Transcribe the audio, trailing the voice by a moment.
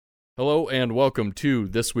Hello and welcome to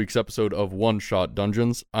this week's episode of One Shot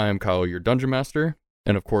Dungeons. I am Kyle, your Dungeon Master,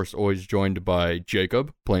 and of course always joined by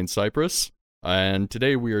Jacob, playing Cypress. And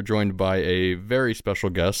today we are joined by a very special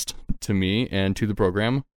guest to me and to the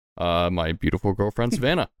program, my beautiful girlfriend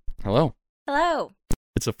Savannah. Hello. Hello.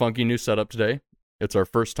 It's a funky new setup today. It's our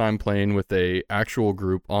first time playing with a actual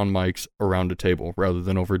group on mics around a table rather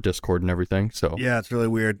than over Discord and everything. So yeah, it's really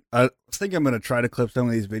weird. I think I'm going to try to clip some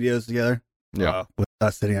of these videos together. Yeah. With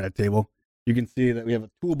us sitting at a table. You can see that we have a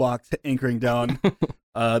toolbox anchoring down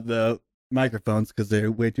the microphones because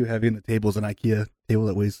they're way too heavy, and the table's an IKEA table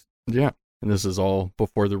that weighs. Yeah. And this is all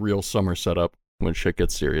before the real summer setup when shit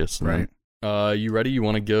gets serious. Right. You ready? You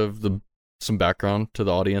want to give some background to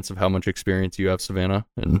the audience of how much experience you have, Savannah?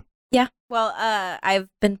 And Yeah. Well, I've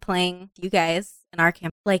been playing you guys in our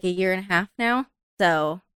camp like a year and a half now.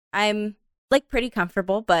 So I'm like pretty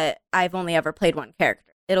comfortable, but I've only ever played one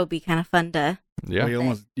character. It'll be kind of fun to. yeah.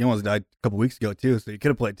 Well, you almost died a couple weeks ago too, so you could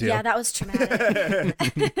have played too. Yeah, that was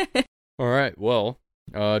traumatic. All right. Well,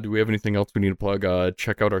 do we have anything else we need to plug?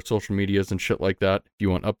 Check out our social medias and shit like that. If you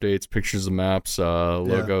want updates, pictures of maps,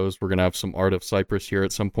 logos, we're going to have some art of Cypress here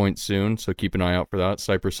at some point soon. So keep an eye out for that.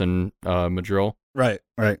 Cypress and Madrill. Right.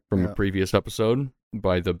 From a previous episode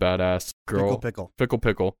by the badass girl. Fickle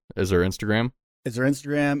Pickle is her Instagram. It's her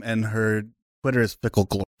Instagram, and her Twitter is Fickle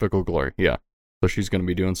Glory. Fickle Glory, yeah. So she's going to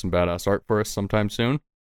be doing some badass art for us sometime soon.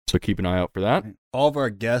 So keep an eye out for that. All of our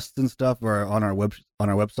guests and stuff are on our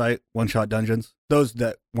website, One Shot Dungeons. Those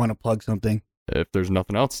that want to plug something. If there's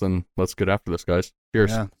nothing else, then let's get after this, guys. Cheers.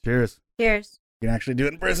 Yeah, cheers. Cheers. You can actually do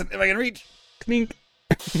it in person if I can reach. Clink.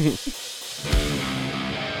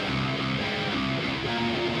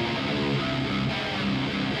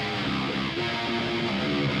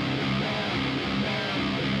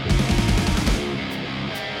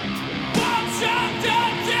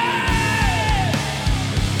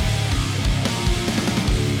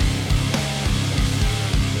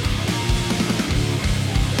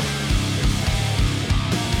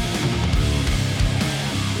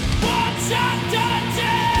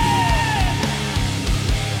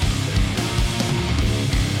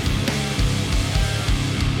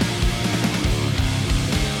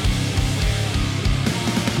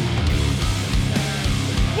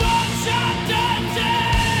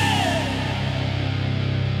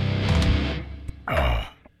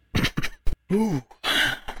 Ooh.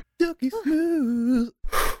 Silky smooth.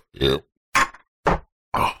 Yep.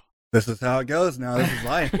 This is how it goes now. This is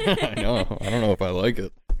life. I know. I don't know if I like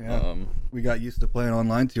it. Yeah. We got used to playing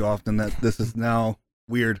online too often that this is now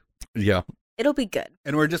weird. Yeah. It'll be good.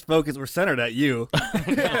 And we're just focused. We're centered at you.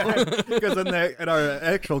 Because in our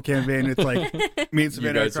actual campaign, it's like me and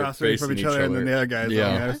Savannah across from each other, and then the other guys on the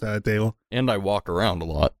other side of the table. And I walk around a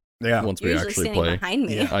lot. Yeah. Once You're we usually actually standing play. behind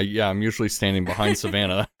me. Yeah, I'm usually standing behind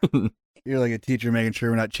Savannah. You're like a teacher making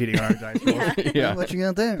sure we're not cheating on our dice rolls. Yeah. What you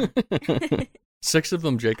got there? 6 of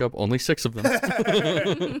them, Jacob. Only 6 of them.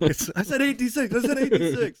 I said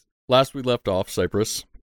 86. Last we left off, Cypress,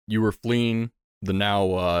 you were fleeing the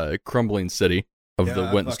now crumbling city of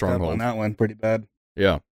the Witton Stronghold. On that one, pretty bad.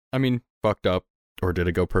 Yeah. I mean, fucked up. Or did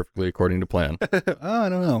it go perfectly according to plan? I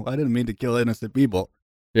don't know. I didn't mean to kill innocent people.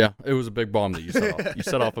 Yeah, it was a big bomb that you set off. You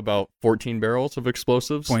set off about 14 barrels of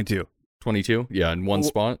explosives. 22. 22? Yeah, in one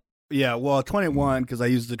spot. Yeah, well, 21 because I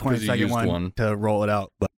used the 22nd one to roll it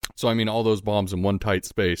out. But so, I mean, all those bombs in one tight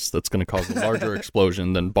space, that's going to cause a larger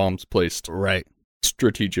explosion than bombs placed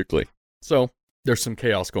strategically. So, there's some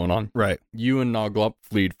chaos going on. Right. You and Noglop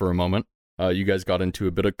fled for a moment. You guys got into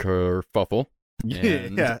a bit of kerfuffle.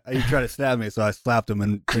 Yeah, he tried to stab me, so I slapped him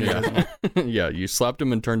and turned invisible. Yeah, you slapped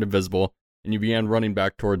him and turned invisible, and you began running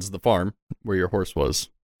back towards the farm where your horse was.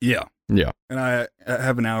 Yeah. Yeah. And I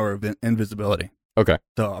have an hour of invisibility. Okay.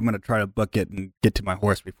 So I'm going to try to book it and get to my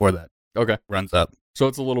horse before that runs up. So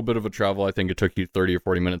it's a little bit of a travel. I think it took you 30 or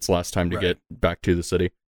 40 minutes last time to get back to the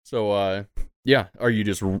city. So, yeah, are you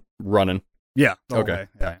just running? Yeah. Okay.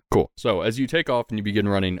 Yeah. Cool. So as you take off and you begin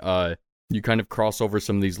running, you kind of cross over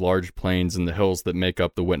some of these large plains and the hills that make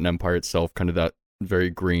up the Witton Empire itself, kind of that very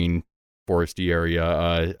green, foresty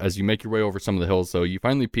area. As you make your way over some of the hills, though, you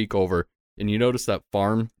finally peek over and you notice that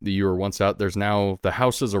farm that you were once at. There's now the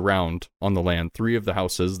houses around on the land. 3 of the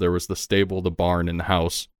houses. There was the stable, the barn, and the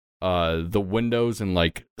house. The windows and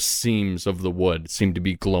like seams of the wood seem to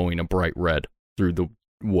be glowing a bright red through the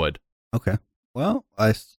wood. Okay. Well,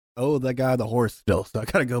 I owe that guy the horse still, so I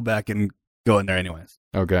gotta go back and go in there anyways.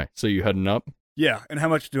 Okay, so you heading up? Yeah, and how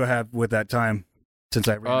much do I have with that time since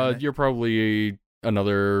I ran? You're probably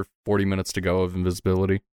another 40 minutes to go of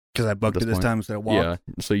invisibility. Because I booked it this time instead of walked. Yeah,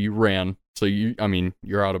 so you ran. So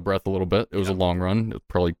you're out of breath a little bit. It was a long run. It was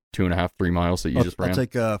probably 2.5, 3 miles that you just ran. I'll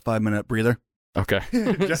take a 5-minute breather. Okay.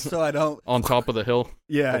 Just so I don't... On top of the hill?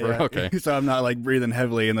 Yeah. Okay. So I'm not like breathing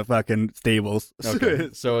heavily in the fucking stables. Okay.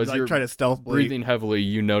 So as you're trying to stealth breathing heavily,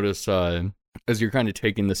 you notice as you're kind of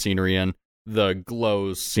taking the scenery in, the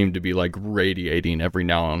glows seem to be like radiating every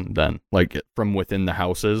now and then, like from within the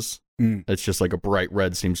houses. It's just like a bright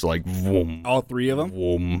red seems to like vroom. All 3 of them?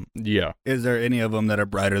 Vroom. Yeah. Is there any of them that are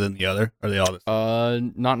brighter than the other? Are they all the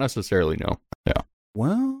same? Not necessarily, no. Yeah.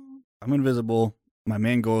 Well, I'm invisible. My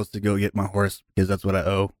main goal is to go get my horse because that's what I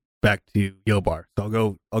owe back to Yobar.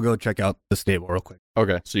 So I'll go check out the stable real quick.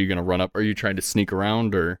 Okay. So you're gonna run up? Are you trying to sneak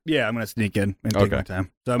around or? Yeah, I'm gonna sneak in and take my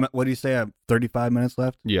time. So what do you say? I have 35 minutes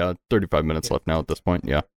left? Yeah, 35 minutes left now at this point.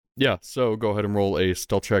 Yeah. Yeah. So go ahead and roll a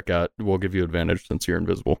stealth check we'll give you advantage since you're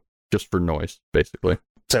invisible. Just for noise, basically.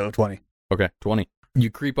 So 20. Okay, 20. You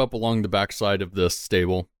creep up along the backside of this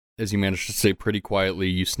stable. As you manage to stay pretty quietly,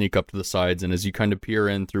 you sneak up to the sides, and as you kind of peer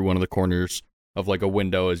in through one of the corners of like a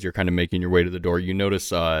window as you're kind of making your way to the door, you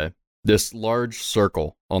notice this large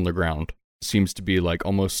circle on the ground. Seems to be like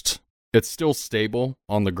almost... It's still stable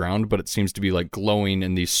on the ground, but it seems to be like glowing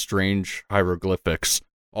in these strange hieroglyphics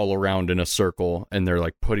all around in a circle, and they're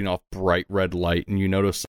like putting off bright red light, and you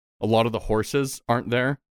notice a lot of the horses aren't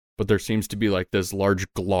there. But there seems to be like this large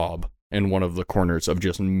glob in one of the corners of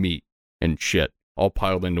just meat and shit all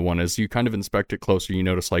piled into one. As you kind of inspect it closer, you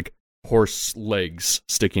notice like horse legs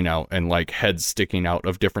sticking out and like heads sticking out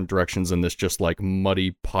of different directions in this just like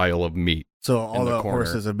muddy pile of meat. So all the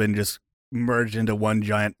horses have been just merged into one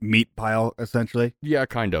giant meat pile, essentially? Yeah,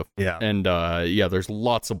 kind of. Yeah. And there's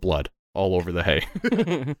lots of blood all over the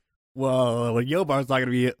hay. Well, Yobar's not going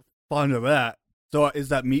to be fond of that. So is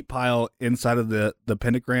that meat pile inside of the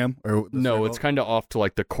pentagram? Or no, circle? It's kind of off to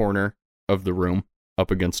like the corner of the room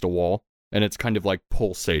up against a wall. And it's kind of like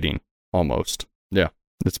pulsating almost. Yeah,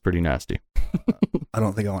 it's pretty nasty. I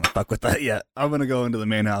don't think I want to fuck with that yet. I'm going to go into the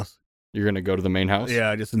main house. You're going to go to the main house?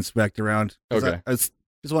 Yeah, just inspect around. Okay. I just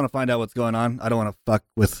want to find out what's going on. I don't want to fuck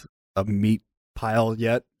with a meat pile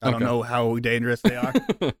yet. I don't know how dangerous they are.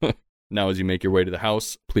 Now, as you make your way to the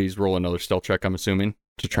house, please roll another stealth check, I'm assuming,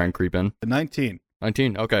 to try and creep in. 19.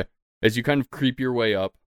 19, okay. As you kind of creep your way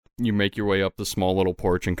up, you make your way up the small little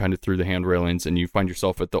porch and kind of through the hand railings, and you find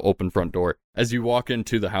yourself at the open front door. As you walk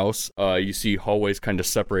into the house, you see hallways kind of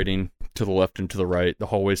separating to the left and to the right. The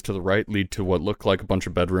hallways to the right lead to what look like a bunch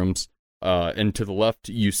of bedrooms. And to the left,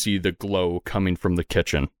 you see the glow coming from the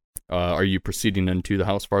kitchen. Are you proceeding into the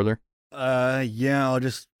house farther? Yeah, I'll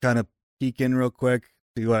just kind of peek in real quick,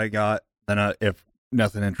 see what I got. Then if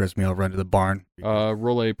nothing interests me, I'll run to the barn.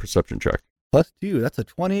 Roll a perception check. +2, that's a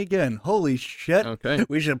 20 again. Holy shit. Okay.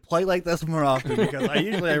 We should play like this more often because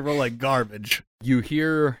I roll like garbage. You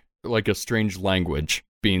hear like a strange language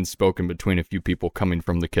being spoken between a few people coming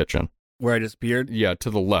from the kitchen. Where I just peered? Yeah, to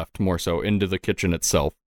the left more so, into the kitchen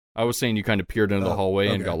itself. I was saying you kind of peered into the hallway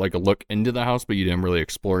and got like a look into the house, but you didn't really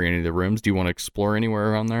explore any of the rooms. Do you want to explore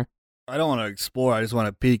anywhere around there? I don't want to explore. I just want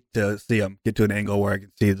to peek to see them, get to an angle where I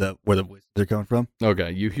can see where the voices are coming from.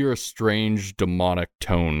 Okay, you hear a strange demonic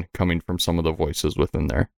tone coming from some of the voices within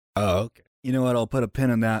there. Oh, okay. You know what? I'll put a pin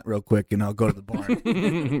in that real quick and I'll go to the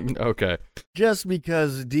barn. Okay. Just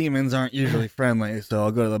because demons aren't usually friendly, so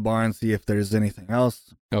I'll go to the barn, see if there's anything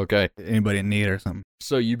else. Okay. Anybody in need or something.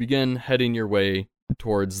 So you begin heading your way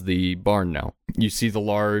towards the barn now. You see the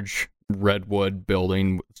large redwood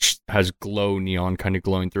building, which has glow neon kind of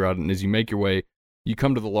glowing throughout it, and as you make your way, you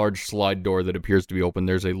come to the large slide door that appears to be open.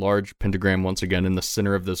 There's a large pentagram once again in the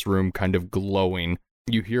center of this room, kind of glowing.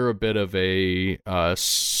 You hear a bit of a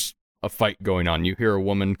fight going on. You hear a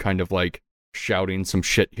woman kind of like shouting some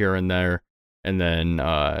shit here and there, and then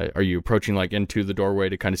are you approaching like into the doorway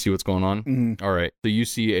to kind of see what's going on? Mm-hmm. All right, so you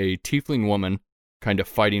see a tiefling woman kind of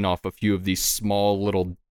fighting off a few of these small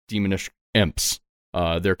little demonish imps.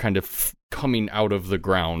 They're kind of coming out of the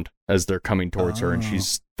ground as they're coming towards her, and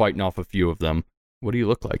she's fighting off a few of them. What do you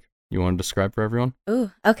look like? You want to describe for everyone?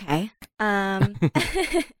 Ooh, okay.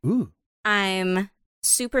 Ooh. I'm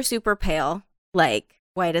super, super pale, like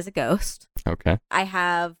white as a ghost. Okay. I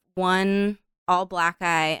have one all black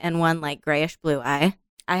eye and one like grayish blue eye.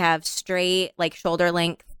 I have straight, like shoulder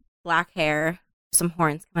length black hair, some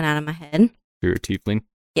horns coming out of my head. You're a tiefling?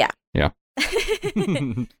 Yeah. Yeah.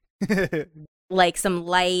 Like some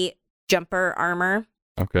light jumper armor.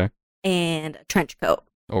 Okay. And a trench coat.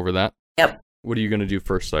 Over that? Yep. What are you going to do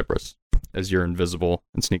first, Cypress? As you're invisible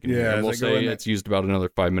and sneaking in. And we'll say it's used about another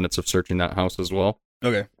 5 minutes of searching that house as well.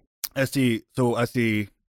 Okay. I see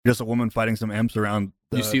just a woman fighting some imps around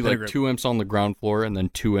the You see pentagram. like 2 imps on the ground floor and then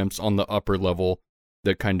 2 imps on the upper level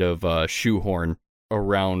that kind of shoehorn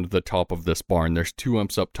around the top of this barn. There's 2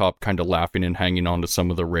 imps up top kind of laughing and hanging onto some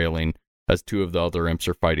of the railing as 2 of the other imps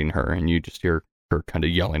are fighting her, and you just hear her kind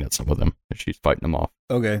of yelling at some of them as she's fighting them off.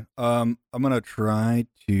 Okay. I'm going to try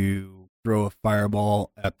to throw a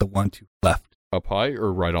fireball at the one to left. Up high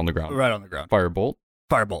or right on the ground? Right on the ground. Firebolt?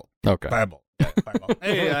 Firebolt. Okay. Fireball. Yeah, fireball.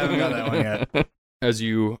 Hey, I haven't got that one yet. As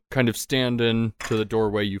you kind of stand in to the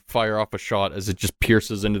doorway, you fire off a shot as it just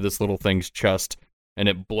pierces into this little thing's chest, and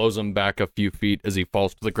it blows him back a few feet as he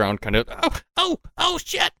falls to the ground, kind of, oh,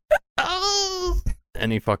 shit, oh,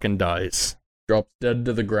 and he fucking dies. Drops dead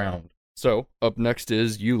to the ground. So, up next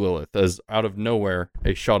is you, Lilith, as out of nowhere,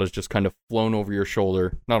 a shot has just kind of flown over your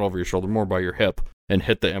shoulder, not over your shoulder, more by your hip, and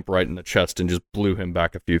hit the imp right in the chest and just blew him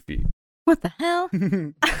back a few feet. What the hell?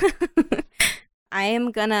 I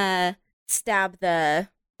am gonna stab the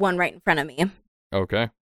one right in front of me. Okay.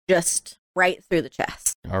 Just right through the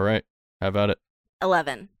chest. All right. Have at it.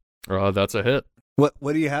 11. That's a hit. What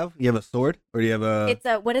do you have? You have a sword? Or do you have a... It's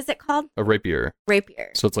a, what is it called? A rapier.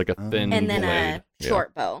 Rapier. So it's like a thin and then blade. A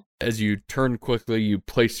short bow. As you turn quickly, you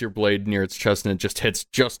place your blade near its chest and it just hits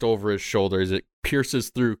just over his shoulders. It pierces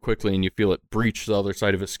through quickly and you feel it breach the other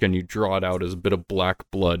side of his skin. You draw it out as a bit of black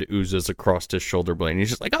blood oozes across his shoulder blade. And he's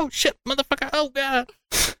just like, oh shit, motherfucker, oh god.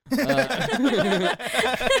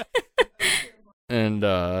 And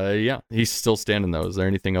yeah, he's still standing though. Is there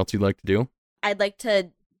anything else you'd like to do? I'd like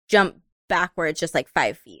to jump backwards just like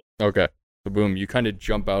 5 feet. Okay. So boom, you kind of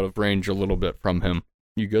jump out of range a little bit from him.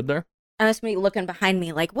 You good there? I'm just gonna be looking behind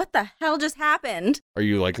me like, what the hell just happened? Are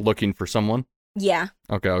you like looking for someone? Yeah.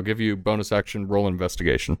 Okay, I'll give you bonus action roll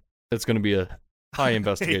investigation. It's going to be a high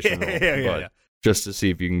investigation roll, but just to see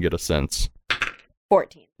if you can get a sense.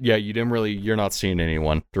 14. Yeah, you're not seeing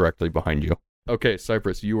anyone directly behind you. Okay,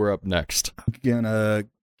 Cypress, you are up next. I'm gonna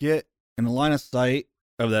get in the line of sight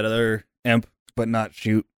of that other imp, but not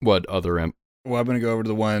shoot. What other imp? Well, I'm gonna go over to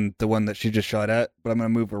the one that she just shot at, but I'm gonna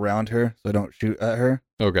move around her so I don't shoot at her.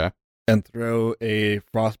 Okay. And throw a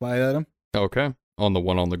frostbite at him. Okay. On the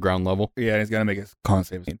one on the ground level? Yeah, he's gonna make a con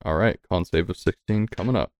save. All right, con save of 16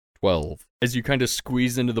 coming up. 12. As you kind of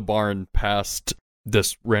squeeze into the barn past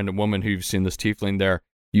this random woman who you've seen, this tiefling there,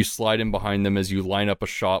 you slide in behind them as you line up a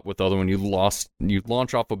shot with the other one. You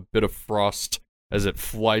launch off a bit of frost as it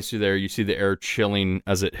flies through there. You see the air chilling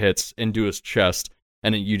as it hits into his chest,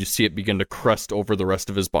 and then you just see it begin to crest over the rest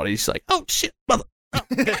of his body. He's like, oh shit, mother. Oh.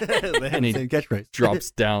 And he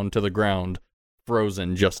drops down to the ground,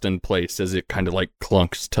 frozen just in place as it kind of like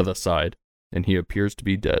clunks to the side, and he appears to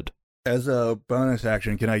be dead. As a bonus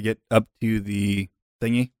action, can I get up to the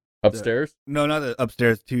thingy? Upstairs? No, not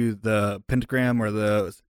upstairs, to the pentagram or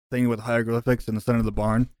the thing with hieroglyphics in the center of the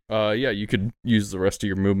barn. Yeah, you could use the rest of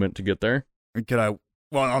your movement to get there. Could I?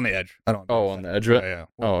 Well, on the edge. I don't. On the edge of it? Yeah.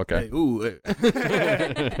 Well, okay. Hey, ooh.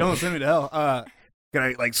 Don't send me to hell. Can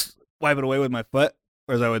I like wipe it away with my foot,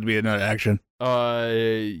 or that would be another action?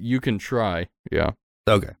 You can try. Yeah.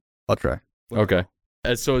 Okay, I'll try. Okay.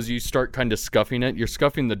 So as you start kind of scuffing it, you're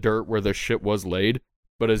scuffing the dirt where the shit was laid,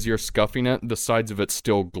 but as you're scuffing it, the sides of it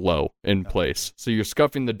still glow in place. So you're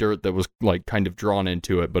scuffing the dirt that was like kind of drawn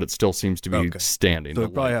into it, but it still seems to be standing. So we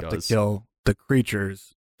probably have to kill the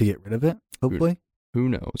creatures to get rid of it, hopefully. Who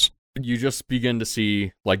knows? You just begin to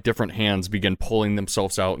see like different hands begin pulling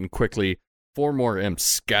themselves out, and quickly 4 more imps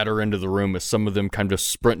scatter into the room as some of them kind of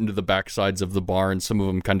sprint into the backsides of the barn. Some of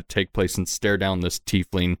them kind of take place and stare down this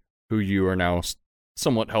tiefling who you are now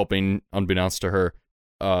somewhat helping, unbeknownst to her,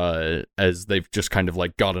 as they've just kind of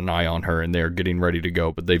like got an eye on her and they're getting ready to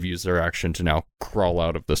go, but they've used their action to now crawl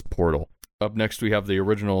out of this portal. Up next we have the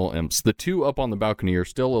original imps. The 2 up on the balcony are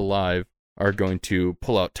still alive, are going to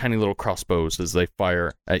pull out tiny little crossbows as they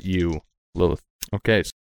fire at you, Lilith. Okay,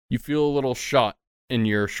 so you feel a little shot in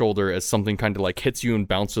your shoulder as something kind of like hits you and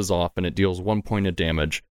bounces off, and it deals 1 point of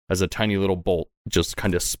damage as a tiny little bolt just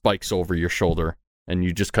kind of spikes over your shoulder. And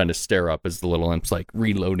you just kind of stare up as the little imp's like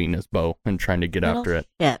reloading his bow and trying to get after it.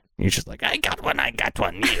 Yeah. He's just like, I got one,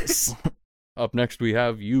 yes. Up next we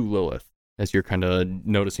have you, Lilith, as you're kind of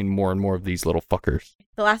noticing more and more of these little fuckers.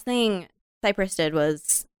 The last thing Cypress did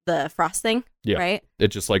was the frost thing, right? It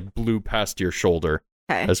just like blew past your shoulder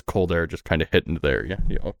as cold air just kind of hit into there.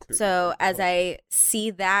 Yeah. So as I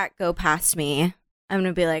see that go past me, I'm going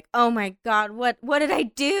to be like, oh my God, what did I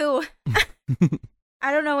do?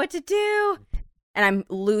 I don't know what to do. And I'm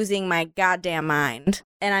losing my goddamn mind.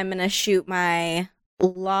 And I'm going to shoot my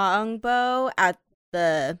longbow at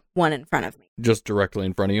the one in front of me. Just directly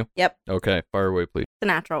in front of you? Yep. Okay, fire away, please. The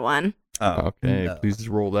natural one. Oh, okay, no. Please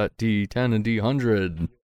roll that D10 and D100.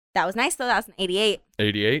 That was nice, though. That was an 88.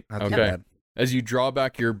 88? Okay. As you draw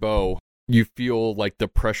back your bow, you feel like the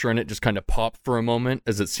pressure in it just kind of pop for a moment,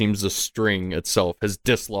 as it seems the string itself has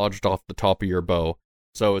dislodged off the top of your bow.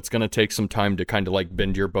 So it's going to take some time to kind of like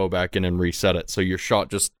bend your bow back in and reset it. So your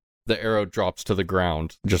shot the arrow drops to the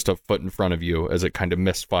ground just a foot in front of you as it kind of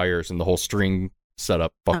misfires and the whole string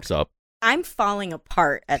setup fucks up. I'm falling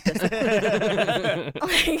apart at this point.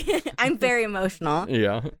 Like, I'm very emotional.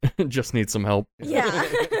 Yeah, just need some help. Yeah.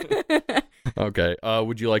 Okay,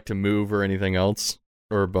 would you like to move or anything else?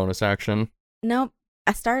 Or a bonus action? Nope.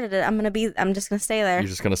 I started it. I'm just gonna stay there. You're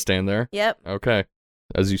just gonna stand there? Yep. Okay.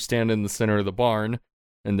 As you stand in the center of the barn,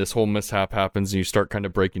 and this whole mishap happens, and you start kind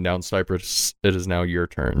of breaking down Cypress, it is now your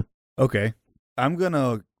turn. Okay. I'm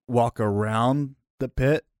gonna walk around the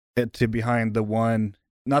pit to behind the one,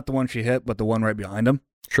 not the one she hit, but the one right behind him.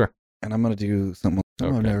 Sure. And I'm gonna do something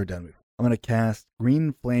I've never done before. I'm gonna cast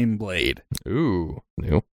Green Flame Blade. Ooh,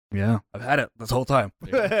 new. Yeah, I've had it this whole time.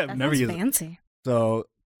 Yeah. I've never used fancy. it. So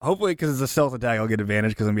hopefully, because it's a stealth attack, I'll get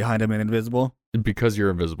advantage because I'm behind him and invisible. Because you're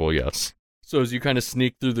invisible, yes. So as you kind of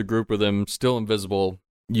sneak through the group with him, still invisible,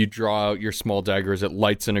 you draw out your small dagger as it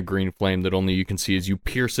lights in a green flame that only you can see. As you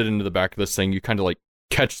pierce it into the back of this thing, you kind of like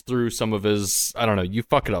catch through some of his, I don't know, you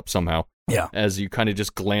fuck it up somehow. Yeah. As you kind of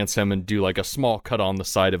just glance him and do like a small cut on the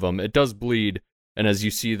side of him. It does bleed. And as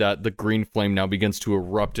you see that, the green flame now begins to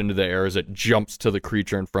erupt into the air as it jumps to the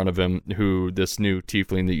creature in front of him, who this new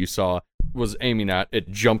tiefling that you saw was aiming at.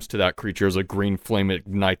 It jumps to that creature as a green flame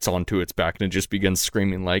ignites onto its back, and it just begins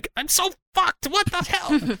screaming like, "I'm so fucked, what the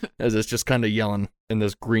hell?" As it's just kind of yelling. And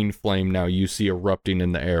this green flame now you see erupting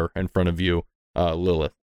in the air in front of you,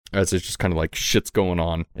 Lilith. As it's just kind of like shit's going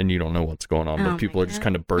on, and you don't know what's going on, but people are just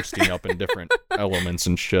kind of bursting up in different elements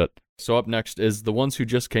and shit. So up next is the ones who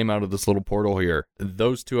just came out of this little portal here.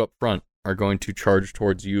 Those two up front are going to charge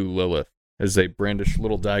towards you, Lilith. As they brandish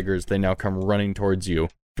little daggers, they now come running towards you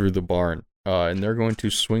through the barn. And they're going to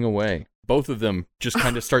swing away. Both of them just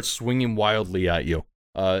kind of start swinging wildly at you.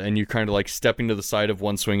 And you kind of like stepping to the side of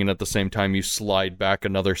one swing, and at the same time you slide back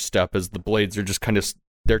another step as the blades are just kind of,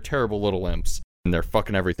 they're terrible little imps. And they're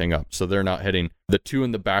fucking everything up, so they're not hitting. The two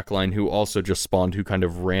in the back line who also just spawned, who kind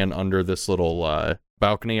of ran under this little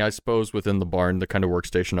balcony, I suppose, within the barn, the kind of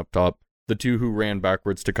workstation up top. The two who ran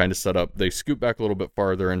backwards to kind of set up, they scoot back a little bit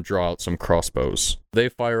farther and draw out some crossbows. They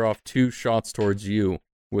fire off 2 shots towards you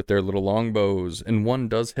with their little longbows, and one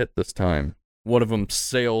does hit this time. One of them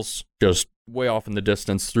sails just way off in the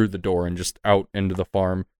distance through the door and just out into the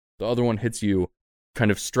farm. The other one hits you, kind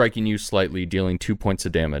of striking you slightly, dealing 2 points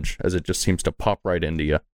of damage, as it just seems to pop right into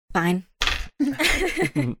you. Fine.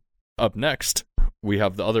 Up next, we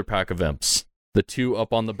have the other pack of imps. The 2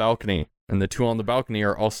 up on the balcony, and the 2 on the balcony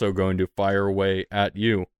are also going to fire away at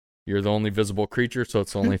you. You're the only visible creature, so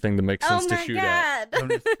it's the only thing that makes sense to shoot at. I'm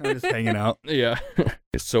just hanging out. Yeah.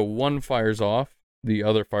 So one fires off, the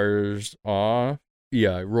other fires off.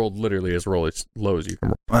 Yeah, I rolled literally as low as you can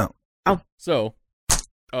roll. Wow. Oh. So,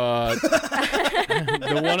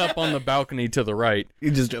 the one up on the balcony to the right, he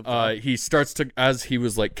just jumped he starts to, as he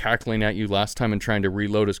was like cackling at you last time and trying to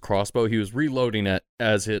reload his crossbow, he was reloading it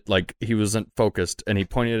as it, like, he wasn't focused, and he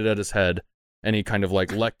pointed it at his head, and he kind of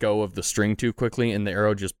like let go of the string too quickly, and the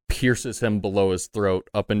arrow just pierces him below his throat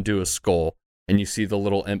up into his skull, and you see the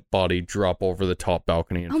little imp body drop over the top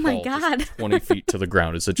balcony and fall just 20 feet to the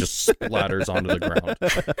ground as it just splatters onto the ground.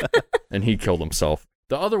 And he killed himself.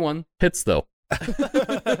 The other one hits though.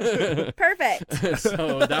 Perfect.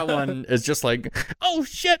 So that one is just like, "Oh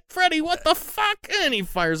shit, Freddy, what the fuck?" And he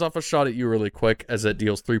fires off a shot at you really quick as it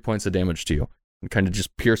deals 3 points of damage to you. And kind of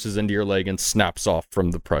just pierces into your leg and snaps off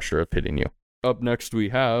from the pressure of hitting you. Up next we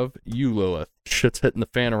have you, Lilith. Shit's hitting the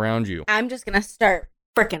fan around you. I'm just gonna start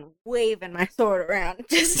freaking waving my sword around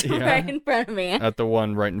just right in front of me. At the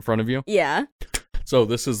one right in front of you? Yeah. So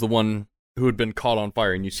this is the one who had been caught on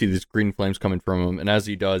fire, and you see these green flames coming from him, and as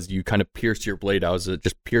he does, you kind of pierce your blade out as it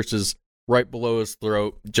just pierces right below his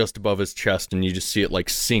throat, just above his chest, and you just see it like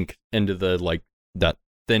sink into the, like, that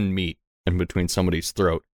thin meat in between somebody's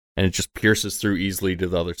throat, and it just pierces through easily to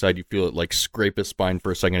the other side. You feel it like scrape his spine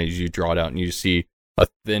for a second as you draw it out, and you see a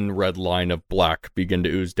thin red line of black begin to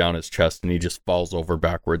ooze down his chest, and he just falls over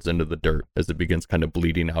backwards into the dirt as it begins kind of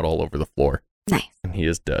bleeding out all over the floor. Nice. And he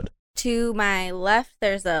is dead. To my left,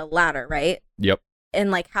 there's a ladder, right? Yep. And,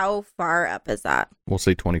 like, how far up is that? We'll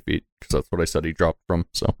say 20 feet, because that's what I said he dropped from,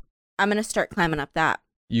 so. I'm going to start climbing up that.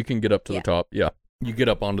 You can get up to the top, yeah. You get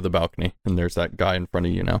up onto the balcony, and there's that guy in front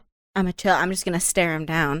of you now. I'm a chill. I'm just going to stare him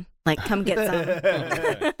down. Like, come get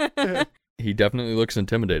some. He definitely looks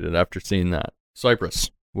intimidated after seeing that.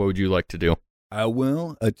 Cypress, what would you like to do? I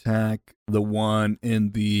will attack the one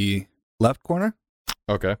in the left corner.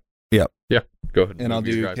 Okay. Yep. Yeah, go ahead. And I'll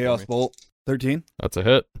do Chaos Bolt. 13. That's a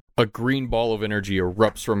hit. A green ball of energy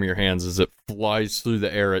erupts from your hands as it flies through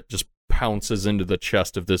the air. It just pounces into the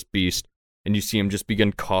chest of this beast, and you see him just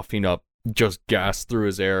begin coughing up just gas through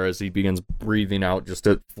his air as he begins breathing out. Just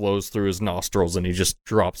it flows through his nostrils, and he just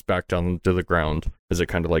drops back down to the ground as it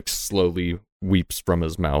kind of like slowly weeps from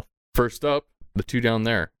his mouth. First up, the two down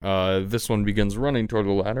there. This one begins running toward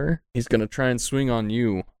the ladder. He's going to try and swing on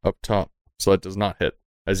you up top, so that does not hit.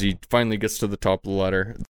 As he finally gets to the top of the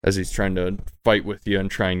ladder, as he's trying to fight with you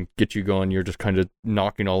and try and get you going, you're just kind of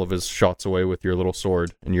knocking all of his shots away with your little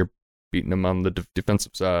sword, and you're beating him on the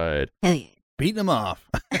defensive side. Hell yeah. Beating him off.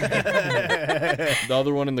 The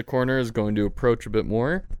other one in the corner is going to approach a bit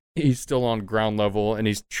more. He's still on ground level, and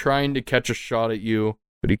he's trying to catch a shot at you,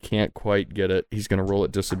 but he can't quite get it. He's going to roll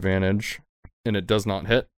at disadvantage, and it does not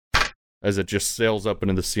hit. As it just sails up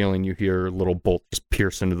into the ceiling, you hear a little bolt just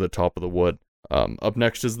pierce into the top of the wood. Up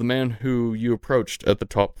next is the man who you approached at the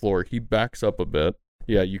top floor. He backs up a bit.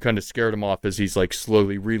 Yeah, you kind of scared him off as he's like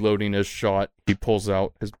slowly reloading his shot. He pulls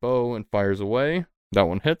out his bow and fires away. That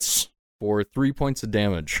one hits for 3 points of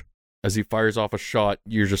damage. As he fires off a shot,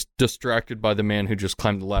 you're just distracted by the man who just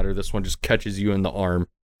climbed the ladder. This one just catches you in the arm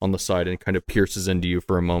on the side and kind of pierces into you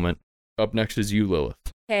for a moment. Up next is you, Lilith.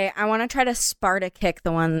 Okay, I want to try to Sparta kick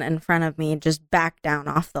the one in front of me, just back down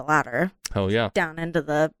off the ladder. Hell yeah. Back into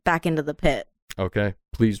the pit. Okay,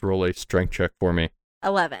 please roll a strength check for me.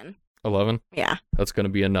 11. 11? Yeah. That's going to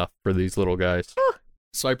be enough for these little guys.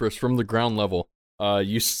 Cypress, from the ground level,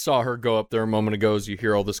 you saw her go up there a moment ago as you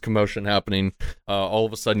hear all this commotion happening. All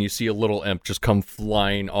of a sudden, you see a little imp just come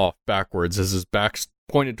flying off backwards. As his back's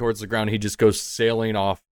pointed towards the ground, he just goes sailing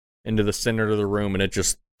off into the center of the room, and it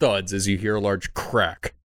just thuds as you hear a large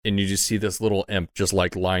crack. And you just see this little imp just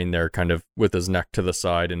like lying there kind of with his neck to the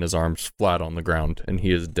side and his arms flat on the ground, and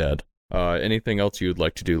he is dead. Anything else you'd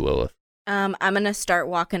like to do, Lilith? I'm going to start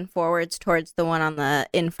walking forwards towards the one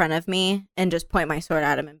in front of me and just point my sword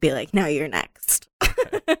at him and be like, now you're next.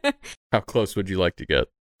 How close would you like to get?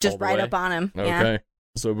 Just right up on him. Okay. Yeah.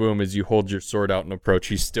 So boom, as you hold your sword out and approach,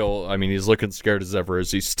 he's looking scared as ever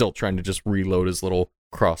as he's still trying to just reload his little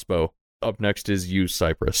crossbow. Up next is you,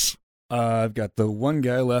 Cypress. I've got the one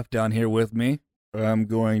guy left down here with me. I'm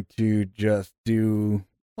going to just I'll do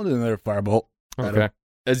another firebolt. Okay.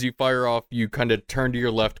 As you fire off, you kind of turn to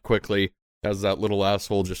your left quickly as that little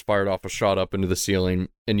asshole just fired off a shot up into the ceiling,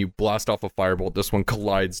 and you blast off a firebolt. This one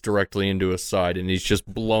collides directly into his side, and he's just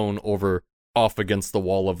blown off against the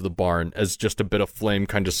wall of the barn as just a bit of flame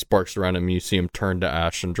kind of sparks around him. You see him turn to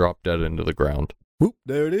ash and drop dead into the ground. Whoop,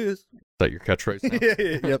 there it is. Is that your catchphrase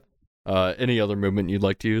now? Yep. Any other movement you'd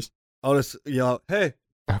like to use? I'll just yell out, hey.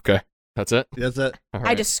 Okay. That's it? That's it. Right.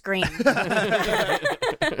 I just scream.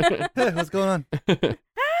 Hey, what's going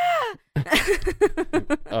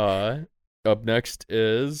on? Up next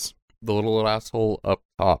is the little asshole up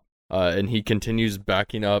top. And he continues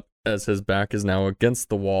backing up as his back is now against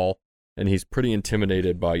the wall, and he's pretty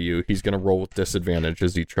intimidated by you. He's going to roll with disadvantage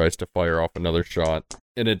as he tries to fire off another shot,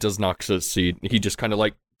 and it does not succeed. He just kind of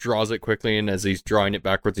like draws it quickly, and as he's drawing it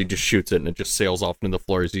backwards, he just shoots it, and it just sails off into the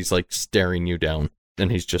floor as he's like staring you down,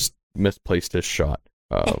 and he's just misplaced his shot.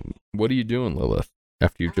 What are you doing, Lilith?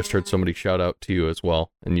 After you just heard somebody shout out to you as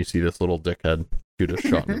well, and you see this little dickhead shoot a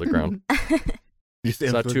shot into the ground. Is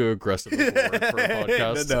that too aggressive of a word for a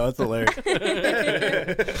podcast? No, it's hilarious.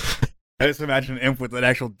 I just imagine an imp with an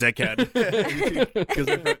actual dickhead. Because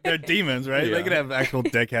they're demons, right? Yeah. They can have actual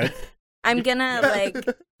dickheads. I'm gonna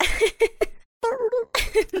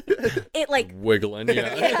it like wiggling,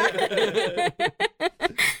 yeah.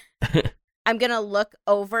 I'm gonna look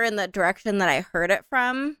over in the direction that I heard it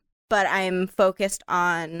from, but I'm focused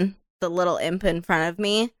on the little imp in front of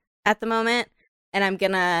me at the moment, and I'm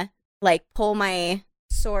gonna like pull my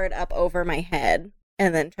sword up over my head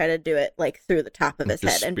and then try to do it like through the top of his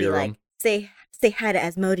head and be like, say hi to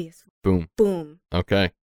Asmodeus. Boom. Boom.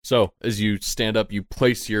 Okay. So as you stand up, you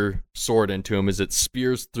place your sword into him as it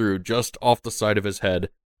spears through just off the side of his head.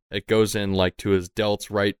 It goes in like to his delts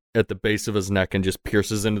right at the base of his neck and just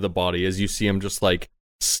pierces into the body as you see him just like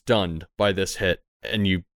stunned by this hit.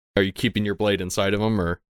 And are you keeping your blade inside of him,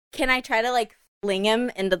 or can I try to like fling him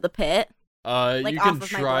into the pit? You can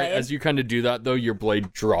try. As you kind of do that though, your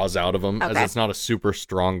blade draws out of him, as it's not a super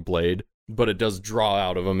strong blade, but it does draw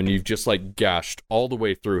out of him, and you've just like gashed all the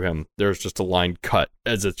way through him. There's just a line cut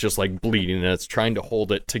as it's just like bleeding, and it's trying to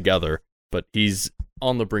hold it together, but he's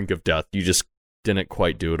on the brink of death. You just didn't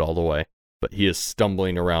quite do it all the way, but he is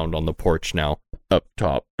stumbling around on the porch now up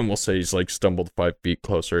top, and we'll say he's like stumbled 5 feet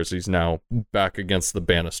closer as he's now back against the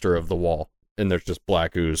banister of the wall, and there's just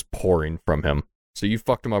black ooze pouring from him. So you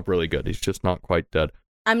fucked him up really good. He's just not quite dead.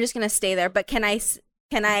 I'm just gonna stay there, but can I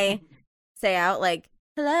say out like,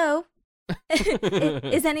 "Hello,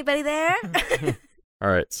 is anybody there?" All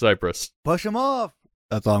right, Cypress. Push him off.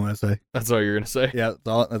 That's all I'm gonna say. That's all you're gonna say? Yeah,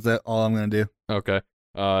 that's it. All I'm gonna do. Okay.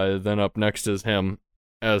 Then up next is him.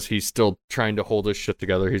 As he's still trying to hold his shit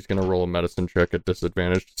together, he's gonna roll a medicine check at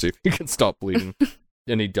disadvantage to see if he can stop bleeding.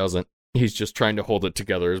 And he doesn't. He's just trying to hold it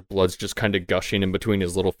together. His blood's just kind of gushing in between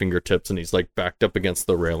his little fingertips, and he's like backed up against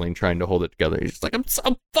the railing trying to hold it together. He's just like, I'm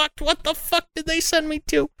so fucked. What the fuck did they send me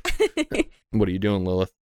to? What are you doing,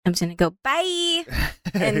 Lilith? I'm just gonna go bye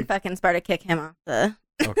and fucking Sparta kick him off the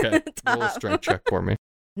Okay. top. Roll a strength check for me.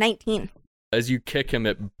 19. As you kick him,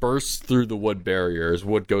 it bursts through the wood barrier. As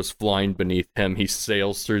wood goes flying beneath him, he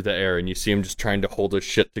sails through the air, and you see him just trying to hold his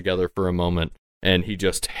shit together for a moment. And he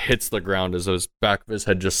just hits the ground as his back of his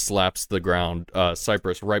head just slaps the ground.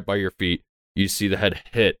 Cypress, right by your feet, you see the head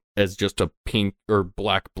hit as just a pink or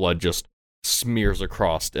black blood just smears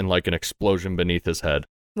across in like an explosion beneath his head.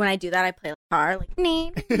 When I do that, I play guitar, like,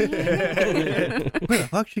 nee. Where the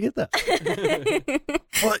fuck did you get that?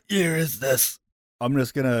 What year is this? I'm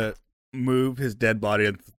just gonna move his dead body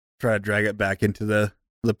and try to drag it back into the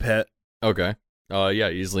pit. Okay. Yeah,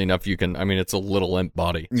 easily enough you can, I mean, it's a little limp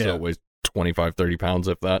body, so it weighs 25, 30 pounds,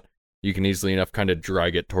 if that. You can easily enough kind of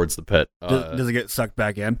drag it towards the pit. Does it get sucked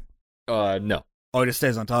back in? No. Oh, it just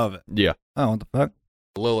stays on top of it? Yeah. Oh, what the fuck?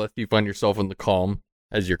 Lilith, you find yourself in the calm.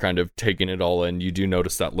 As you're kind of taking it all in, you do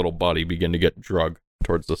notice that little body begin to get dragged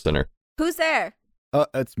towards the center. Who's there? Oh,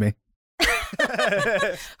 it's me.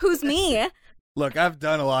 Who's me? Look, I've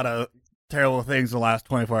done a lot of terrible things in the last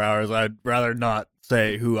 24 hours. I'd rather not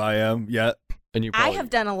say who I am yet. And you I have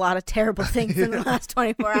done a lot of terrible things in the last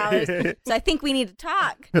 24 hours, so I think we need to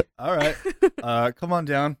talk. All right. Come on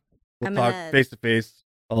down. We'll talk face to face.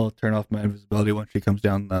 I'll turn off my invisibility once she comes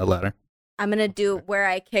down the ladder. I'm going to do where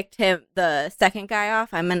I kicked him, the second guy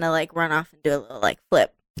off. I'm going to like run off and do a little like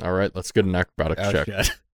flip. All right, let's get an acrobatics check.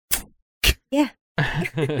 Yeah.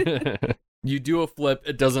 You do a flip,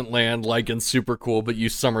 it doesn't land like in super cool, but you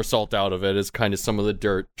somersault out of it as kind of some of the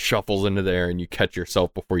dirt shuffles into the air and you catch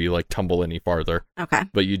yourself before you like tumble any farther. Okay.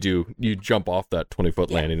 But you jump off that 20-foot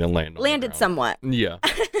landing and land. Landed somewhat. Yeah.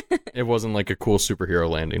 It wasn't like a cool superhero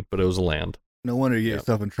landing, but it was a land. No wonder you get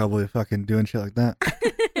yourself in trouble with fucking doing shit like that.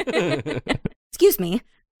 Excuse me.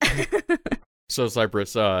 So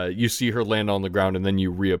Cypress, you see her land on the ground and then you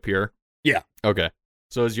reappear? Yeah. Okay.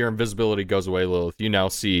 So as your invisibility goes away, Lilith, you now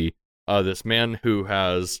see this man who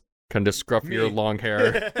has kind of scruffier long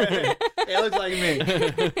hair. It looks like me.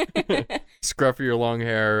 Scruffier long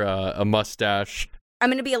hair, a mustache. I'm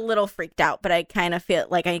going to be a little freaked out, but I kind of feel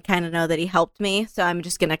like I kind of know that he helped me. So I'm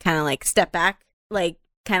just going to kind of like step back, like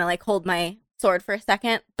kind of like hold my sword for a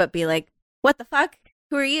second, but be like, what the fuck?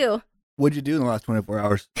 Who are you? What'd you do in the last 24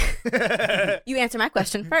 hours? You answer my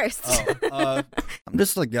question first. I'm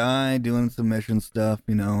just a guy doing some mission stuff,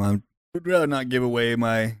 you know. I would rather not give away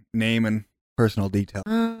my name and personal details.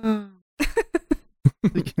 You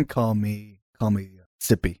can call me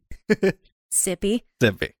Sippy. Sippy.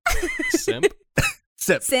 Sippy. Simp?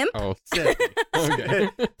 Sip. Simp? Oh, Sippy. Okay.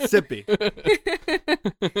 Sippy.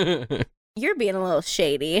 You're being a little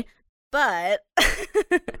shady, but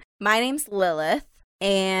my name's Lilith,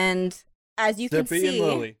 and as you can Sippy see, and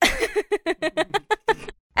Lily.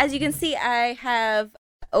 as you can see, I have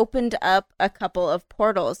opened up a couple of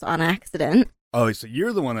portals on accident. Oh, so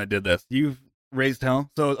you're the one that did this. You've raised hell.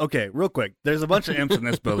 So, okay, real quick. There's a bunch of imps in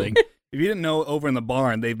this building. If you didn't know, over in the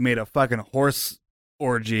barn, they've made a fucking horse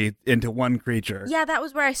orgy into one creature. Yeah, that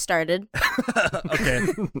was where I started. Okay.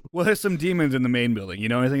 Well, there's some demons in the main building. You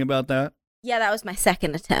know anything about that? Yeah, that was my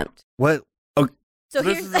second attempt. What? Oh, So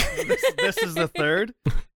this here's this is the third?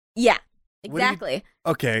 Yeah, What do you- exactly.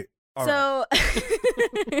 Okay. All right.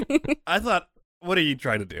 So I thought, what are you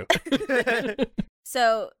trying to do?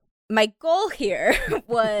 So my goal here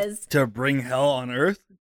was To bring hell on Earth?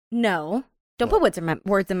 no. Don't put words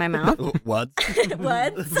in my mouth. What?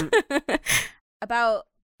 What? About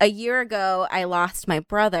a year ago, I lost my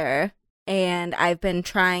brother, and I've been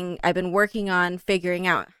working on figuring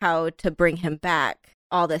out how to bring him back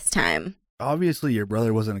all this time. Obviously, your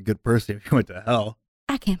brother wasn't a good person if he went to hell.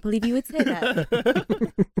 I can't believe you would say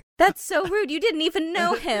that. That's so rude. You didn't even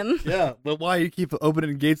know him. Yeah, but why you keep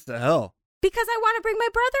opening gates to hell? Because I want to bring my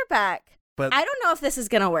brother back. But I don't know if this is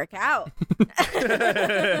going to work out.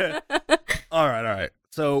 All right.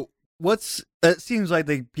 So it seems like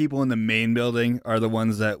the people in the main building are the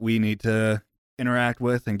ones that we need to interact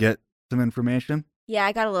with and get some information. Yeah,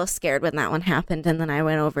 I got a little scared when that one happened, and then I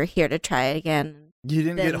went over here to try it again. You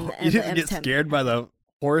didn't get scared by the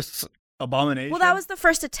horse Abomination. Well, that was the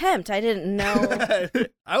first attempt. I didn't know.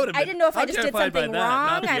 I didn't know if I just did something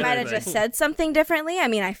wrong. I might have just said something differently. I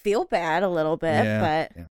mean, I feel bad a little bit,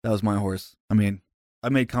 but that was my horse. I mean, I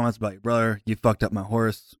made comments about your brother. You fucked up my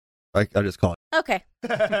horse. I just call it. Okay.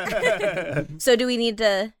 So do we need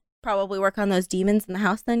to probably work on those demons in the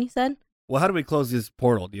house then, you said? Well, how do we close this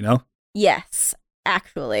portal? Do you know? Yes,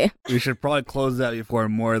 actually. We should probably close that before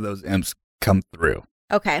more of those imps come through.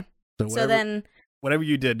 Okay. So then... Whatever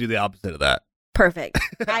you did, do the opposite of that. Perfect.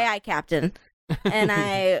 Aye, Captain. And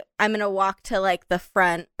I'm going to walk to like the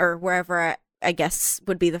front or wherever I guess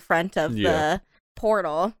would be the front of the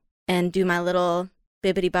portal and do my little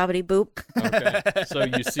bibbity bobbity boop. Okay. So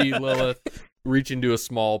you see Lilith reach into a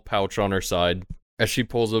small pouch on her side. As she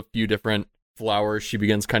pulls a few different flowers, she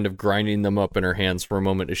begins kind of grinding them up in her hands for a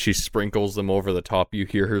moment. As she sprinkles them over the top, you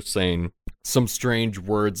hear her saying some strange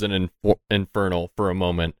words in infernal for a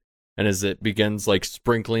moment. And as it begins, like,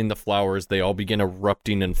 sprinkling the flowers, they all begin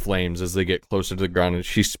erupting in flames as they get closer to the ground. And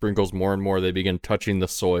she sprinkles more and more. They begin touching the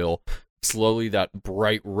soil. Slowly, that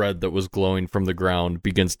bright red that was glowing from the ground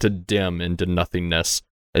begins to dim into nothingness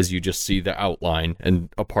as you just see the outline and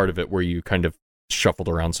a part of it where you kind of shuffled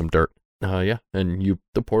around some dirt. And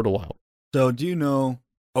the portal out. So do you know,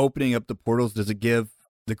 opening up the portals, does it give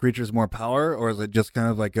the creatures more power, or is it just kind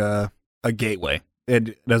of like a gateway?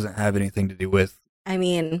 It doesn't have anything to do with... I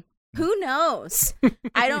mean... Who knows?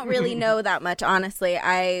 I don't really know that much, honestly.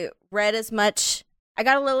 I read as much. I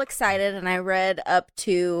got a little excited and I read up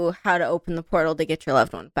to how to open the portal to get your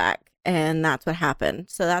loved one back. And that's what happened.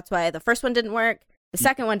 So that's why the first one didn't work. The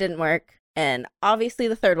second one didn't work. And obviously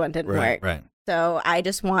the third one didn't work. Right. So I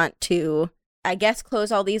just want to, I guess, close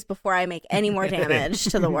all these before I make any more damage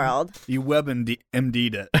to the world. You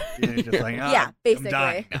MD'd it. You're just like, yeah, basically. I'm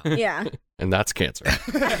dying now. Yeah. And that's cancer.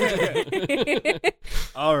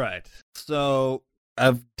 All right. So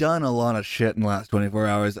I've done a lot of shit in the last 24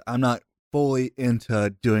 hours. I'm not fully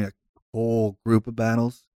into doing a whole group of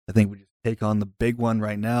battles. I think we just take on the big one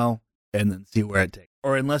right now and then see where it takes.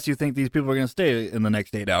 Or unless you think these people are going to stay in the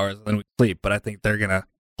next 8 hours, then we sleep. But I think they're going to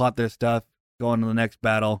plot their stuff, go on to the next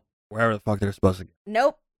battle, wherever the fuck they're supposed to go.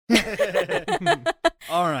 Nope.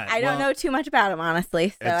 All right. I don't know too much about them,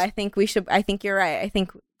 honestly. So I think you're right. I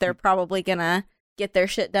think they're probably going to get their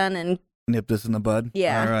shit done and nip this in the bud.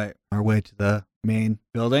 Yeah. All right. Our way to the main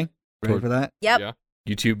building. Ready for that? Yep. Yeah.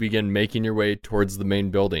 You two begin making your way towards the main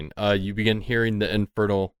building. You begin hearing the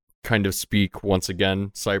infernal kind of speak once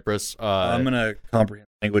again, Cypress. I'm going to comprehend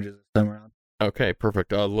languages this time around. Okay,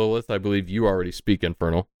 perfect. Lilith, I believe you already speak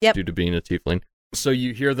infernal due to being a tiefling. So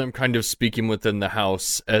you hear them kind of speaking within the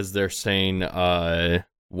house as they're saying,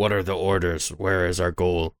 what are the orders? Where is our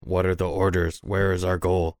goal? What are the orders? Where is our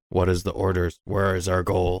goal? What is the orders? Where is our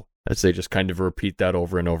goal? As they just kind of repeat that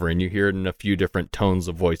over and over, and you hear it in a few different tones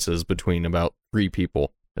of voices between about 3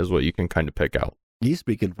 people is what you can kind of pick out. You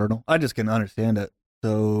speak infernal. I just can understand it.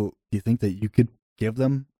 So do you think that you could give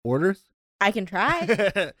them orders? I can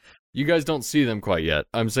try. You guys don't see them quite yet.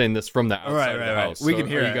 I'm saying this from the outside of the house. We can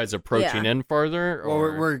hear Are it. you guys approaching in farther?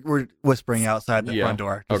 Or? Well, we're whispering outside the front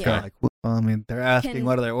door. Just Okay. like, well, I mean, they're asking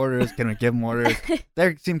what are their orders. Can we give them orders?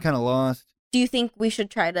 They seem kind of lost. Do you think we should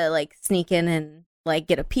try to like sneak in and like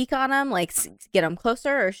get a peek on them, like get them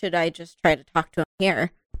closer, or should I just try to talk to them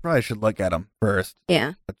here? Probably should look at them first.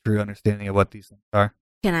 Yeah. A true understanding of what these things are.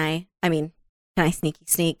 Can I sneaky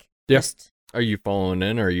sneak? Yeah. Just... Are you following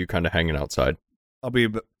in, or are you kind of hanging outside? I'll be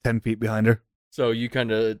about 10 feet behind her. So you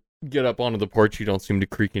kind of get up onto the porch. You don't seem to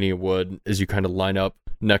creak any wood as you kind of line up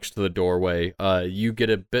next to the doorway. You get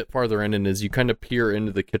a bit farther in, and as you kind of peer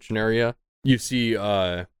into the kitchen area, you see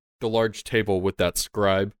the large table with that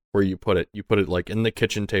scribe where you put it. You put it like in the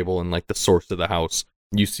kitchen table and like the source of the house.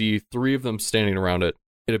 You see 3 of them standing around it.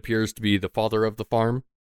 It appears to be the father of the farm,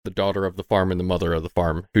 the daughter of the farm, and the mother of the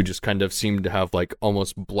farm, who just kind of seem to have like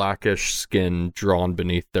almost blackish skin drawn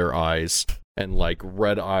beneath their eyes and like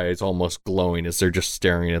red eyes almost glowing as they're just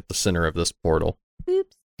staring at the center of this portal.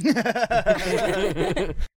 Oops. What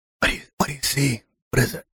do you see? What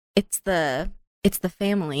is it? It's the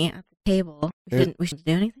family at the table. We shouldn't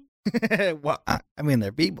do anything. Well, I mean,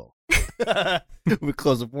 they're people. We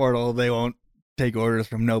close the portal. They won't take orders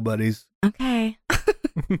from nobodies. Okay.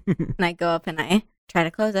 And I go up and I try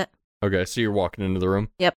to close it. Okay, so you're walking into the room?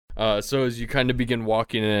 Yep. So as you kind of begin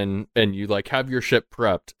walking in and you like have your ship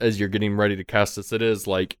prepped as you're getting ready to cast this, it is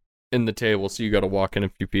like in the table, so you got to walk in a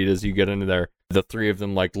few feet as you get into there. The 3 of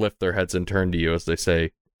them like lift their heads and turn to you as they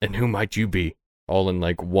say, "And who might you be?" All in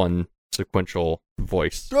like one sequential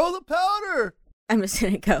voice. Throw the powder! I'm just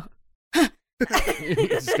gonna go. You're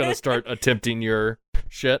just gonna start attempting your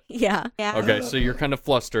shit? Yeah. Okay, so you're kind of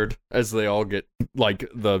flustered as they all get, like,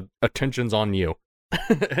 the attention's on you.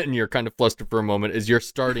 And you're kind of flustered for a moment as you're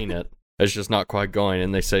starting it. It's just not quite going,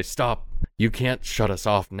 and they say, stop, you can't shut us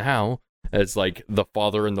off now. As, like, the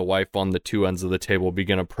father and the wife on the two ends of the table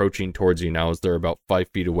begin approaching towards you now as they're about 5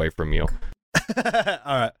 feet away from you.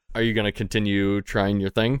 Alright. Are you going to continue trying your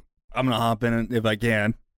thing? I'm gonna hop in if I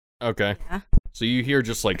can. Okay. Yeah. So you hear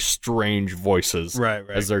just, like, strange voices Right.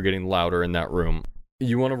 as they're getting louder in that room.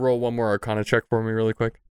 You want to roll one more Arcana check for me really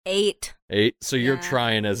quick? 8. 8. So you're Yeah.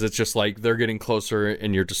 trying as it's just like they're getting closer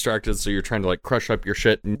and you're distracted, so you're trying to like crush up your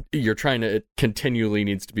shit, and you're trying to, it continually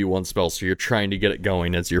needs to be one spell, so you're trying to get it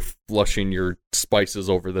going as you're flushing your spices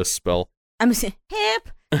over this spell. I'm saying, hip.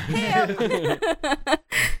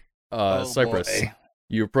 Cypress, boy.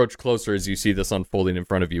 you approach closer as you see this unfolding in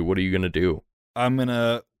front of you. What are you going to do? I'm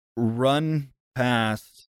gonna run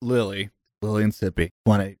past Lily and Sippy.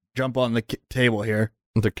 Want to jump on the table here,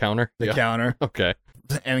 The counter? the Yeah. counter, Okay.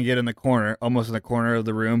 and get in the corner, almost in the corner of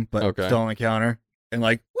the room, but Okay. still on the counter, and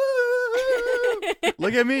like, woo!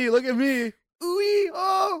 Look at me! Ooh,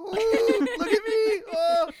 oh, ooh, look at me!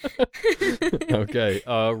 Oh. Okay.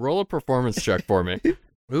 Roll a performance check for me.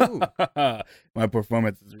 Ooh. My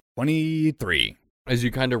performance is 23. As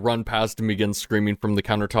you kind of run past and begin screaming from the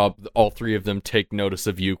countertop, all three of them take notice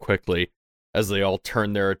of you quickly as they all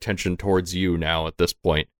turn their attention towards you now at this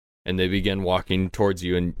point, and they begin walking towards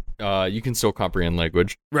you, and you can still comprehend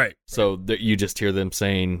language. Right. So that you just hear them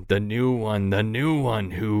saying, the new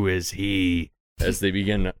one, who is he? As they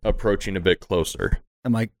begin approaching a bit closer.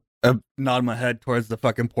 I'm like, nodding my head towards the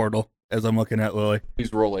fucking portal as I'm looking at Lily.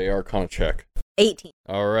 Please roll a Arcana check. 18.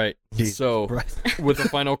 All right. Jesus So, Christ. with the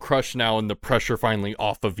final crush now and the pressure finally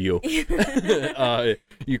off of you,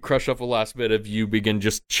 you crush up a last bit of you begin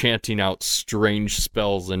just chanting out strange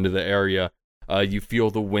spells into the area. You feel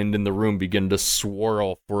the wind in the room begin to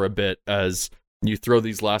swirl for a bit as you throw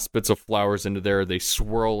these last bits of flowers into there. They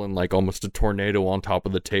swirl in like almost a tornado on top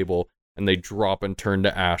of the table, and they drop and turn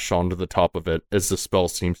to ash onto the top of it as the spell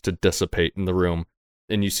seems to dissipate in the room.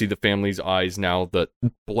 And you see the family's eyes now, that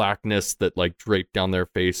blackness that like draped down their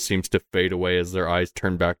face seems to fade away as their eyes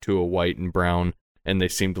turn back to a white and brown, and they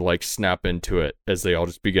seem to like snap into it as they all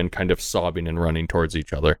just begin kind of sobbing and running towards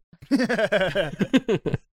each other.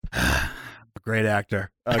 Great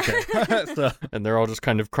actor. Okay. So, And they're all just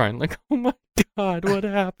kind of crying like, oh my god, what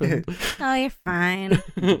happened? Oh, you're fine.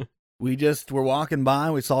 we just were walking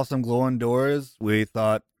by. We saw some glowing doors. We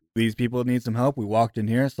thought these people need some help. We walked in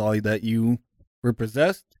here, saw that you were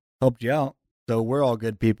possessed, helped you out. So we're all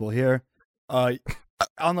good people here.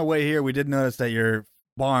 On the way here, we did notice that your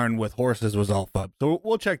barn with horses was all fucked. So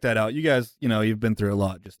we'll check that out. You guys, you've been through a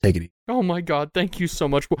lot. Just take it easy. Oh my god, thank you so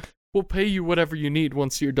much. We'll pay you whatever you need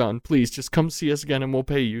once you're done. Please, just come see us again and we'll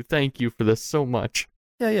pay you. Thank you for this so much.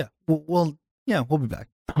 Yeah. We'll be back.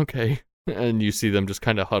 Okay. And you see them just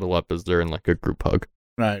kind of huddle up as they're in like a group hug.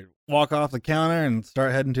 And I walk off the counter and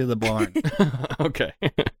start heading to the barn. Okay.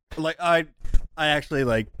 Like I actually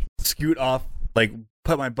like scoot off, like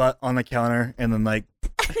put my butt on the counter and then like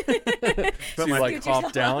So you like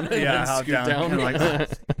hop down? and Yeah, then hop scoot down. Kinda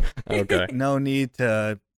like, Okay. no need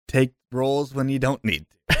to take rolls when you don't need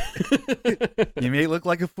to. You may look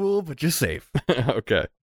like a fool, but you're safe. Okay.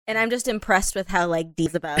 And I'm just impressed with how like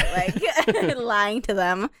Dee's about like lying to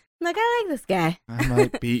them. I'm like, I like this guy. I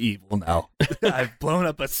might be evil now. I've blown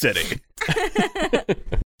up a city.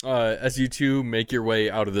 As you two make your way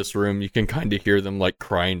out of this room, you can kind of hear them like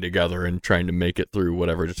crying together and trying to make it through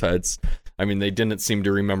whatever decides. I mean, they didn't seem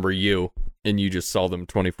to remember you, and you just saw them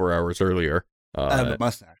 24 hours earlier. I have a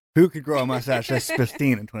mustache. Who could grow a mustache that's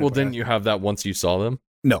pristine in 24 Well, didn't hours? you have that once you saw them?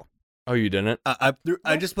 No. Oh, you didn't?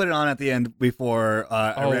 I just put it on at the end before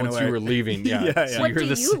I ran once away. you were leaving, yeah. Yeah. So What you hear do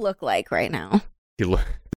this. you look like right now? He,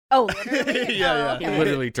 Oh, literally? Yeah. Oh, he okay.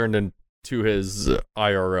 literally turned into his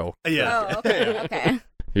IRL. Yeah. Oh, okay. Okay.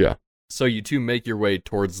 Yeah. So you two make your way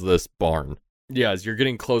towards this barn. Yeah, as you're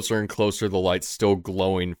getting closer and closer, the light's still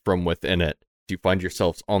glowing from within it. You find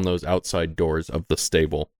yourselves on those outside doors of the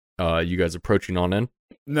stable. You guys approaching on in?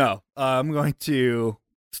 No, I'm going to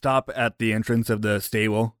stop at the entrance of the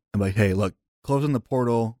stable. I'm like, hey, look, closing the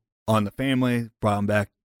portal on the family, brought them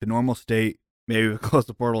back to normal state. Maybe we close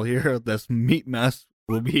the portal here. This meat mess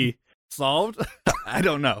will be solved. I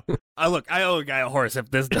don't know. I owe a guy a horse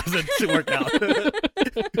if this doesn't work out.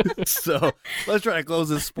 So let's try to close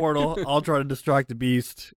this portal. I'll try to distract the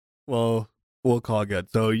beast. Well, we'll call it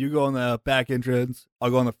good. So you go on the back entrance. I'll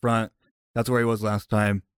go on the front. That's where he was last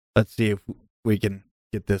time. Let's see if we can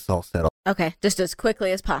get this all settled. Okay. Just as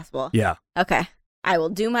quickly as possible. Yeah. Okay. I will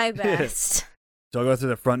do my best. So I'll go through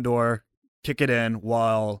the front door, kick it in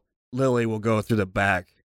while Lily will go through the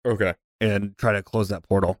back Okay. and try to close that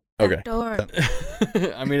portal. Okay. Door.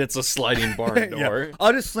 I mean, it's a sliding barn door. Yeah.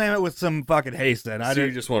 I'll just slam it with some fucking haste then. So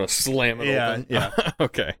you just want to slam it open? Yeah.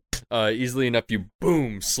 Okay. Easily enough, you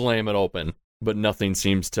boom, slam it open, but nothing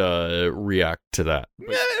seems to react to that.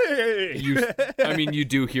 You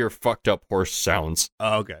do hear fucked up horse sounds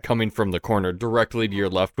Okay. coming from the corner directly to your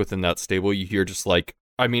left within that stable. You hear just like,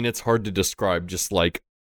 I mean, it's hard to describe, just like,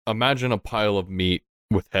 imagine a pile of meat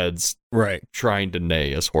with heads Right. trying to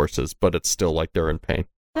neigh as horses, but it's still like they're in pain.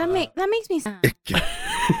 That makes me sad.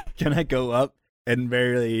 Can I go up and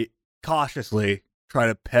very cautiously try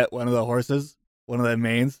to pet one of the horses? One of the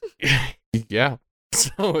manes? Yeah.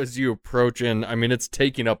 So as you approach in, I mean, it's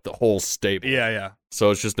taking up the whole stable. Yeah. So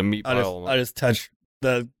it's just a meat pile. I just touch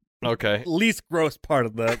the Okay. least gross part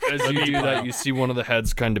of the. As you do that, you see one of the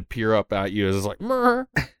heads kind of peer up at you. It's like, "Murr,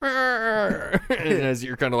 murr." And as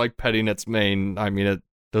you're kind of like petting its mane, I mean, it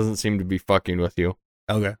doesn't seem to be fucking with you.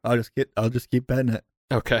 Okay, I'll just keep petting it.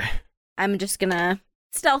 Okay. I'm just gonna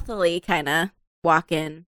stealthily kind of walk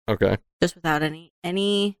in, Okay. just without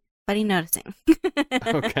anybody noticing.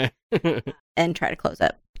 Okay. And try to close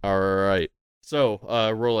it. All right. So,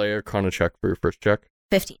 roll a Arcana check for your first check.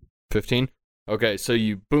 15. 15. Okay, so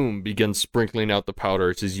you, boom, begin sprinkling out the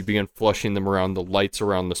powders. As you begin flushing them around, the lights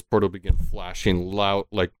around this portal begin flashing loud,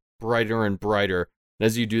 like brighter and brighter. And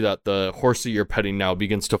as you do that, the horse that you're petting now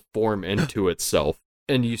begins to form into itself.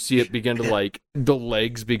 And you see it begin to, like, the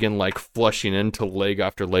legs begin, like, flushing into leg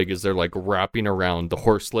after leg as they're, like, wrapping around. The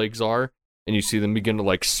horse legs are. And you see them begin to,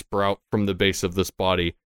 like, sprout from the base of this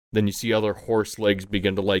body. Then you see other horse legs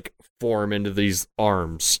begin to, like, form into these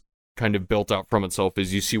arms, kind of built out from itself,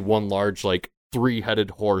 as you see one large, like,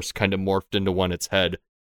 three-headed horse kind of morphed into one, its head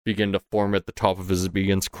begin to form at the top of as it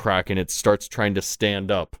begins cracking. It starts trying to stand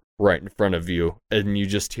up right in front of you, and you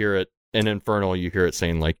just hear it, in Infernal, you hear it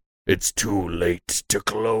saying, like, "It's too late to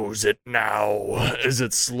close it now," as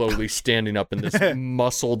it's slowly standing up in this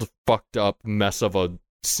muscled, fucked up mess of a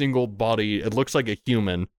single body. It looks like a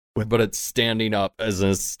human, but it's standing up. As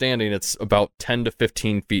it's standing, it's about 10 to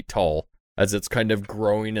 15 feet tall, as it's kind of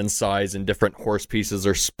growing in size and different horse pieces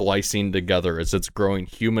are splicing together as it's growing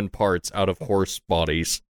human parts out of horse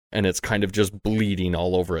bodies. And it's kind of just bleeding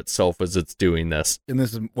all over itself as it's doing this. And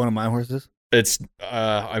this is one of my horses? It's,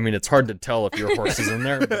 I mean, it's hard to tell if your horse is in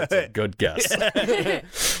there, but it's a good guess.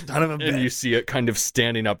 Son of a bitch. And you see it kind of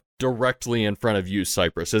standing up directly in front of you,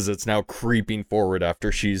 Cypress, as it's now creeping forward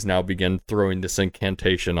after she's now begun throwing this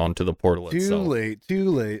incantation onto the portal itself. Too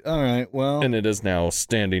late. All right, well. And it is now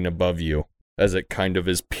standing above you as it kind of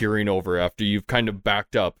is peering over after you've kind of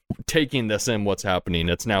backed up, taking this in what's happening.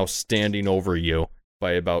 It's now standing over you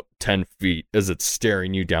by about 10 feet as it's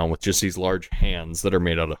staring you down with just these large hands that are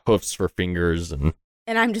made out of hoofs for fingers. And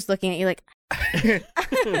I'm just looking at you like,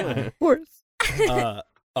 horse.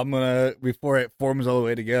 I'm gonna, before it forms all the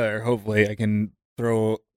way together, hopefully I'm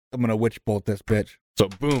gonna witch bolt this bitch. So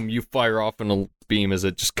boom, you fire off in a beam as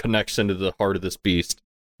it just connects into the heart of this beast.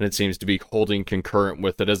 And it seems to be holding concurrent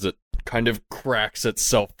with it as it kind of cracks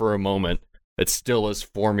itself for a moment. It still is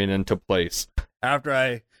forming into place. After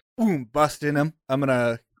I bust in him, I'm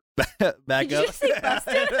gonna back Did up. you just say bust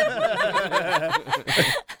in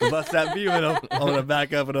Bust that beam in him. I'm gonna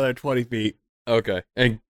back up another 20 feet. Okay.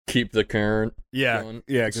 And keep the current going.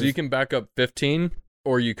 Yeah. So you can back up 15,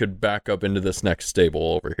 or you could back up into this next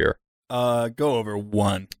stable over here. Go over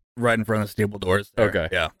one, right in front of the stable doors there. Okay.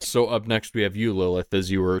 Yeah. So up next we have you, Lilith,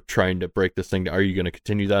 as you were trying to break this thing. Are you going to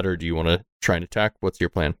continue that, or do you want to try and attack? What's your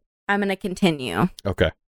plan? I'm going to continue.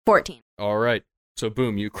 Okay. 14. All right. So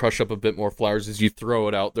boom, you crush up a bit more flowers as you throw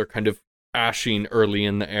it out. They're kind of ashing early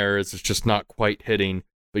in the air as it's just not quite hitting,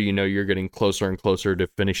 but you know you're getting closer and closer to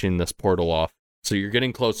finishing this portal off. So you're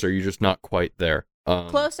getting closer, you're just not quite there.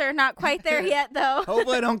 Closer, not quite there yet, though.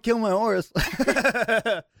 Hopefully I don't kill my horse.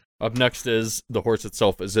 Up next is the horse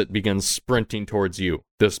itself as it begins sprinting towards you.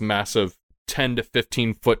 This massive 10 to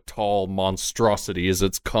 15 foot tall monstrosity as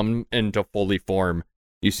it's come into fully form.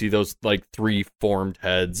 You see those like three formed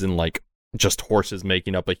heads and like just horses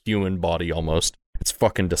making up a human body almost. It's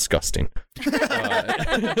fucking disgusting.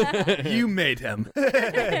 You made him.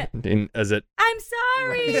 And as it I'm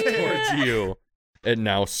sorry. towards you, it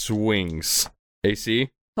now swings. AC?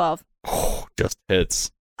 12. Oh, just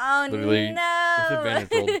hits. Oh, Literally, no. with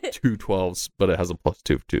advantage rolled 2 12s, but it has a +2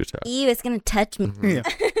 to attack. Ew, it's going to touch me. Yeah.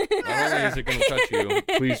 Not only is it going to touch you,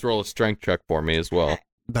 please roll a strength check for me as well.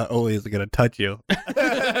 Not only is it gonna touch you.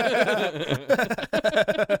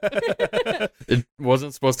 It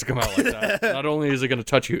wasn't supposed to come out like that. Not only is it going to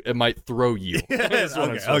touch you, it might throw you. That's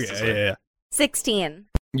what I'm supposed to say. Yeah. 16.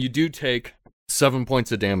 You do take 7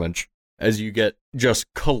 points of damage as you get just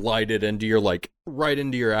collided into your, like, right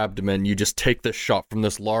into your abdomen. You just take this shot from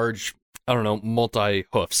this large, I don't know,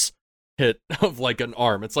 multi-hoofs hit of, like, an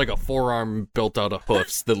arm. It's like a forearm built out of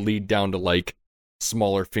hoofs that lead down to, like,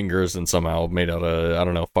 smaller fingers and somehow made out of, I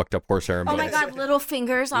don't know, fucked up horsehair. Oh my god, little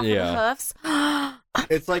fingers off of the hoofs.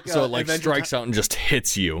 It's like so it like strikes out and just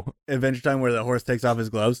hits you. Adventure Time where the horse takes off his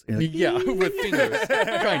gloves. Like, yeah, with fingers,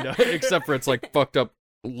 kind of. Except for it's like fucked up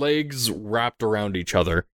legs wrapped around each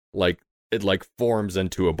other, like it like forms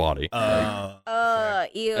into a body.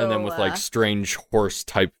 Ew. And then with like strange horse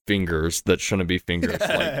type fingers that shouldn't be fingers,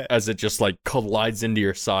 like as it just like collides into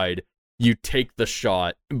your side. You take the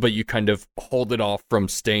shot, but you kind of hold it off from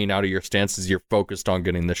staying out of your stance as you're focused on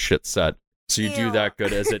getting the shit set. So you do that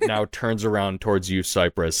good as it now turns around towards you,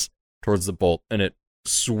 Cypress, towards the bolt, and it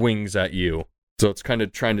swings at you. So it's kind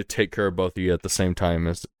of trying to take care of both of you at the same time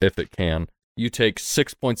as if it can. You take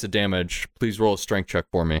 6 points of damage. Please roll a strength check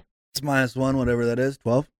for me. It's -1, whatever that is,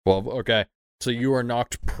 12. 12, okay. So you are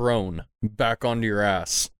knocked prone, back onto your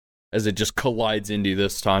ass, as it just collides into you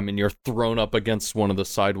this time, and you're thrown up against one of the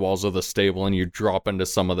side walls of the stable, and you drop into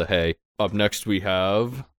some of the hay. Up next we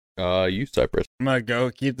have, you, Cypress. I'm gonna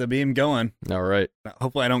go keep the beam going. All right.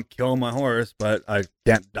 Hopefully I don't kill my horse, but I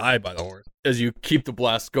can't die by the horse. As you keep the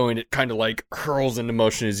blast going, it kind of like hurls into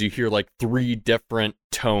motion as you hear like 3 different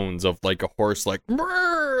tones of like a horse like,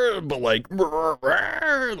 but like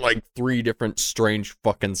 3 different strange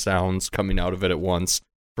fucking sounds coming out of it at once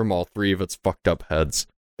from all 3 of its fucked up heads.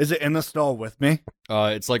 Is it in the stall with me?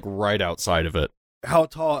 It's like right outside of it. How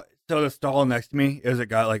tall? So the stall next to me, is it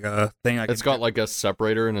got like a thing I can... It's got like a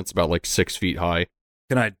separator and it's about like 6 feet high.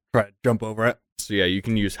 Can I try to jump over it? So yeah, you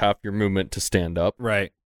can use half your movement to stand up.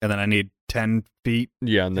 Right. And then I need 10 feet.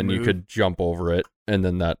 Yeah, and then you could jump over it, and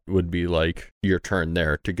then that would be like your turn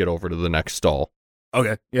there to get over to the next stall.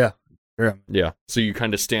 Okay, yeah. Sure. Yeah, so you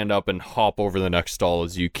kind of stand up and hop over the next stall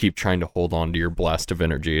as you keep trying to hold on to your blast of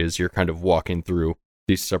energy as you're kind of walking through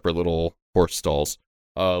these separate little horse stalls.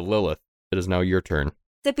 Lilith, it is now your turn.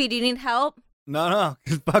 Zippy, do you need help? No,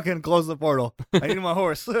 just fucking close the portal. I need my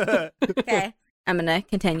horse. Okay, I'm gonna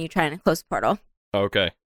continue trying to close the portal.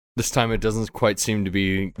 Okay. This time it doesn't quite seem to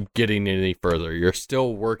be getting any further. You're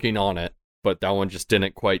still working on it, but that one just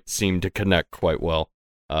didn't quite seem to connect quite well.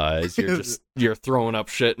 As you're throwing up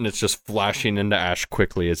shit and it's just flashing into ash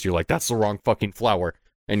quickly as you're like, that's the wrong fucking flower.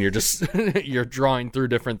 And you're just, you're drawing through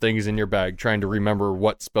different things in your bag, trying to remember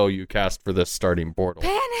what spell you cast for this starting portal.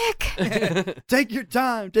 Panic! Take your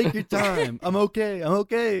time. I'm okay.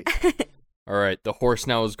 All right, the horse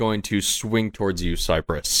now is going to swing towards you,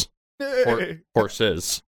 Cypress.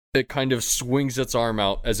 Horses. It kind of swings its arm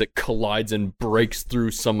out as it collides and breaks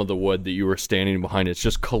through some of the wood that you were standing behind. It's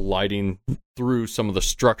just colliding through some of the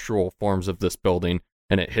structural forms of this building,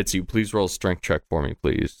 and it hits you. Please roll a strength check for me,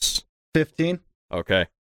 please. 15. Okay.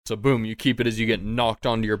 So boom, you keep it as you get knocked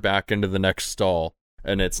onto your back into the next stall,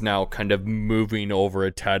 and it's now kind of moving over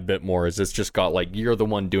a tad bit more as it's just got like, you're the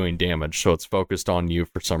one doing damage, so it's focused on you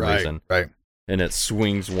for some reason. Right. And it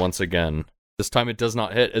swings once again. This time it does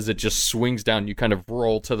not hit as it just swings down. You kind of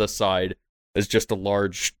roll to the side as just a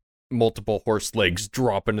large, multiple horse legs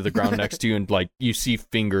drop into the ground next to you, and like you see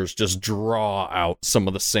fingers just draw out some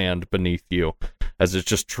of the sand beneath you as it's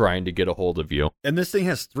just trying to get a hold of you. And this thing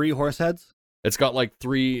has 3 horse heads? It's got like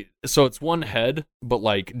 3, so it's one head, but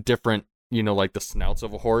like different, you know, like the snouts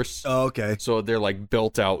of a horse. Oh, okay. So they're like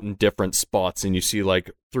built out in different spots, and you see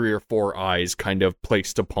like 3 or 4 eyes kind of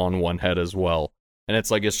placed upon one head as well. And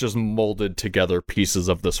it's like, it's just molded together pieces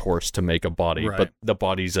of this horse to make a body, right. But the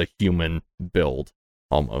body's a human build,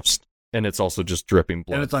 almost. And it's also just dripping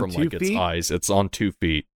blood from like its eyes. It's on 2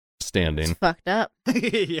 feet, standing. It's fucked up.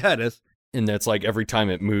 Yeah, it is. And it's like every time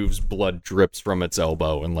it moves, blood drips from its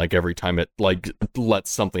elbow, and like every time it like lets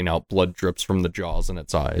something out, blood drips from the jaws in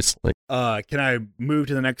its eyes. Like, can I move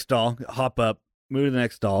to the next stall? Hop up, move to the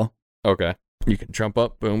next stall. Okay, you can jump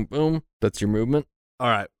up, boom, boom. That's your movement. All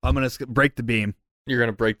right, I'm gonna break the beam. You're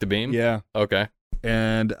gonna break the beam? Yeah. Okay.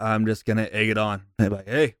 And I'm just gonna egg it on. I'm like,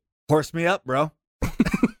 hey, horse me up, bro.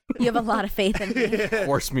 You have a lot of faith in me.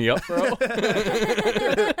 Horse me up, bro.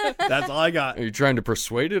 That's all I got. Are you trying to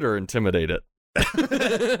persuade it or intimidate it?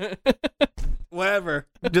 Whatever.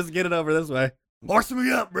 Just get it over this way. Horse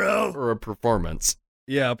me up, bro. Or a performance.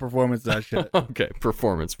 Yeah, performance, that shit. Okay,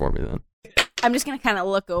 performance for me then. I'm just going to kind of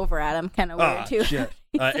look over at him, kind of weird too. Shit.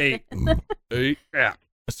 8. 8? Yeah.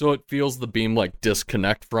 So it feels the beam like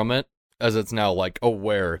disconnect from it as it's now like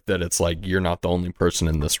aware that it's like, you're not the only person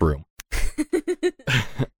in this room.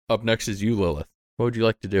 Up next is you, Lilith. What would you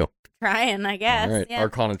like to do? Trying, I guess. All right, yeah.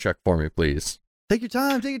 Arcana check for me, please. Take your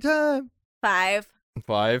time. 5.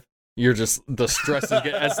 5. You're just, the stress is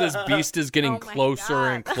getting, as this beast is getting Oh my closer God.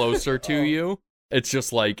 and closer to you, it's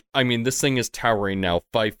just like, I mean, this thing is towering now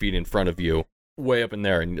 5 feet in front of you, way up in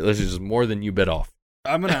there, and this is more than you bit off.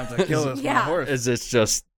 I'm gonna have to kill this one Yeah. horse. As it's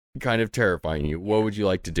just kind of terrifying you. What would you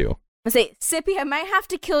like to do? I say, Sippy, I might have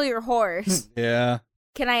to kill your horse. Yeah.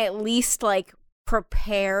 Can I at least like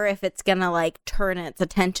prepare if it's gonna like turn its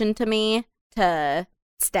attention to me to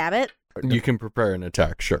stab it? You can prepare an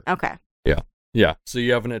attack, sure. Okay. Yeah, so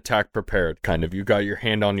you have an attack prepared, kind of. You got your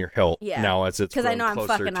hand on your hilt Yeah. now as it's Because I know I'm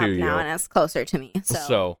closer fucking to up you. now and it's closer to me.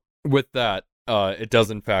 So, with that, it does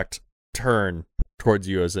in fact turn towards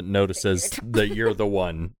you as it notices that you're the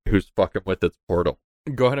one who's fucking with its portal.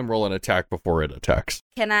 Go ahead and roll an attack before it attacks.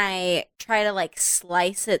 can I try to like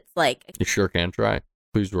slice its like? You sure can try.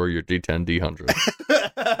 Please roll your D10, D100.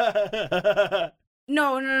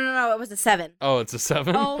 No. It was a 7. Oh, it's a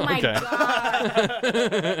 7? Oh my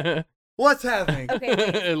God. What's happening? Okay.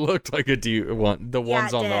 Wait. It looked like a D1. The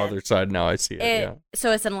one's it on the did. other side now. I see it. Yeah.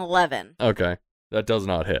 So it's an 11. Okay. That does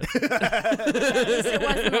not hit. At least it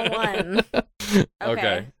wasn't a 1.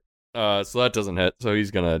 Okay. So that doesn't hit. So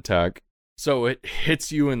he's going to attack. So it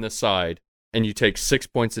hits you in the side, and you take 6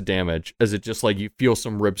 points of damage as it just like you feel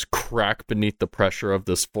some ribs crack beneath the pressure of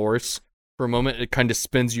this force. For a moment, it kind of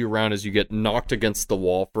spins you around as you get knocked against the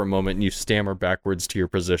wall for a moment, and you stammer backwards to your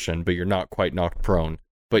position, but you're not quite knocked prone.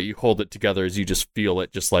 But you hold it together as you just feel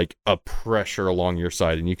it just like a pressure along your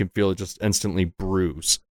side, and you can feel it just instantly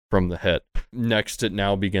bruise from the hit. Next, it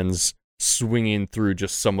now begins swinging through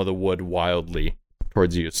just some of the wood wildly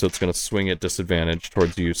towards you. So it's going to swing at disadvantage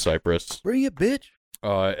towards you, Cypress. Bring it, bitch.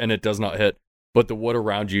 And it does not hit, but the wood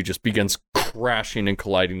around you just begins crashing and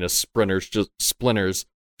colliding as splinters just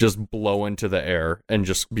blow into the air and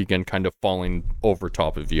just begin kind of falling over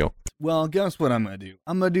top of you. Well, guess what I'm going to do?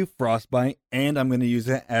 I'm going to do Frostbite, and I'm going to use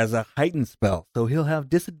it as a heightened spell. So he'll have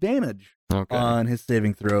disadvantage Okay. on his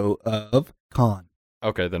saving throw of Con.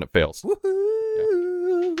 Okay, then it fails.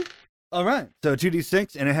 Woohoo! All right. So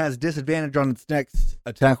 2d6, and it has disadvantage on its next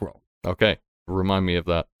attack roll. Okay, remind me of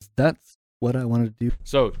that. That's what I wanted to do.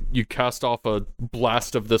 So you cast off a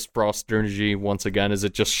blast of this frost energy once again as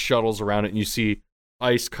it just shuttles around it, and you see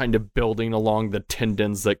ice kind of building along the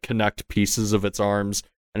tendons that connect pieces of its arms,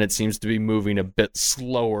 and it seems to be moving a bit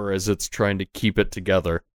slower as it's trying to keep it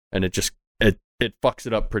together, and it fucks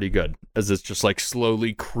it up pretty good as it's just like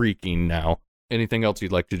slowly creaking now. Anything else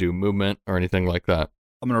you'd like to do? Movement or anything like that?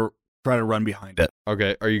 I'm going to try to run behind it.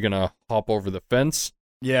 Okay, are you gonna hop over the fence?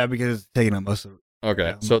 Yeah, because it's taking up most of it. Okay,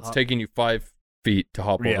 Yeah, so it's hop- taking you 5 feet to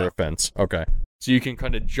hop Yeah. over a fence. Okay. So you can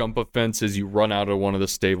kind of jump a fence as you run out of one of the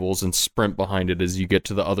stables and sprint behind it as you get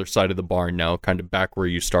to the other side of the barn now, kind of back where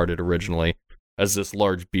you started originally. As this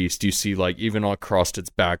large beast, you see like even across its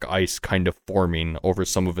back, ice kind of forming over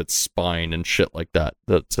some of its spine and shit like that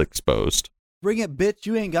that's exposed. Bring it, bitch.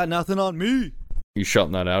 You ain't got nothing on me. You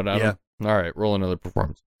shouting that out at him? All right, roll another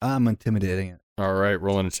performance. I'm intimidating it. All right,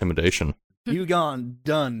 roll an intimidation. You done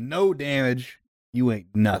no damage. You ain't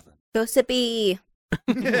nothing. Go Sippy.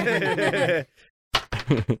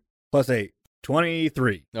 Plus 8.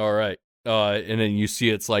 23. All right. And then you see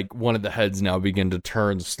it's like one of the heads now begin to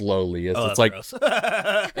turn slowly as it's like gross.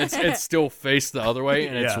 it's still faced the other way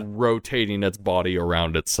and it's Yeah. rotating its body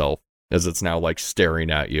around itself as it's now like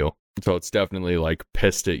staring at you. So it's definitely like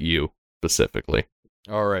pissed at you specifically.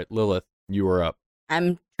 All right, Lilith, you are up.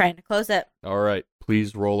 I'm trying to close it. All right,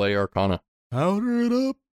 please roll a Arcana. Powder it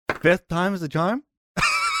up. 5th time is the charm?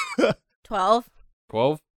 12.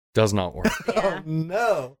 12 does not work. Yeah. Oh,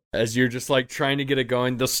 no. As you're just like trying to get it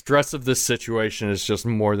going, the stress of this situation is just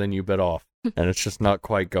more than you bit off, and it's just not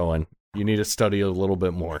quite going. You need to study a little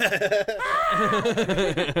bit more.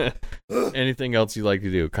 Anything else you like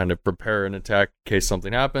to do? Kind of prepare an attack in case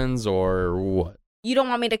something happens, or what? You don't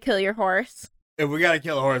want me to kill your horse? If we gotta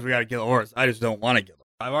kill a horse, we gotta kill a horse. I just don't want to kill it.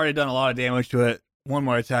 I've already done a lot of damage to it. One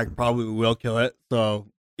more attack probably will kill it. So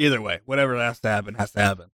either way, whatever has to happen, has to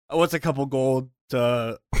happen. What's a couple gold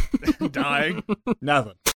to dying?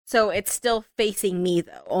 Nothing. So it's still facing me,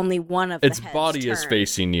 though. Only one of Its the heads body is turned.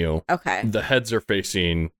 facing you. Okay. The heads are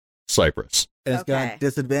facing Cypress. It's Okay. got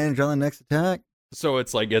disadvantage on the next attack. So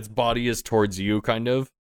it's like its body is towards you, kind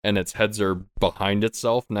of, and its heads are behind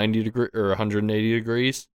itself, 90 degree or 180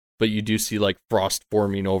 degrees. But you do see like frost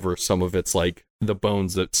forming over some of its like the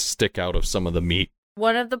bones that stick out of some of the meat.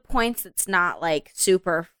 One of the points that's not like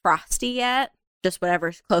super frosty yet, just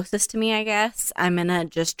whatever's closest to me, I guess. I'm gonna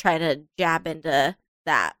just try to jab into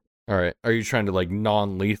that. All right. Are you trying to like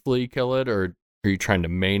non-lethally kill it, or are you trying to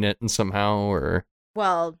maim it and somehow, or?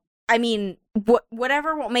 Well, I mean,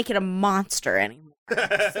 whatever won't make it a monster anymore.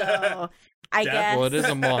 So I guess. Well, it is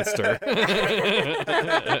a monster.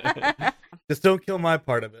 Just don't kill my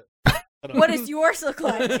part of it. What does yours look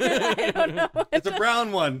like? I don't know. It's a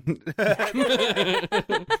brown one.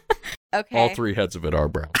 Okay. All 3 heads of it are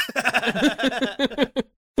brown.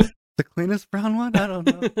 The cleanest brown one? I don't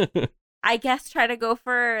know. I guess try to go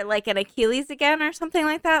for like an Achilles again or something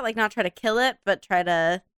like that. Like not try to kill it, but try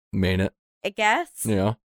to Main it. I guess.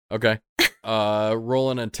 Yeah. Okay.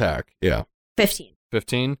 Roll an attack. Yeah. 15.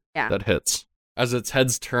 15? Yeah. That hits. As its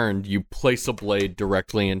head's turned, you place a blade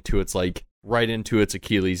directly into its, like, right into its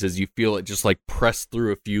Achilles as you feel it just, like, press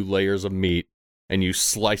through a few layers of meat, and you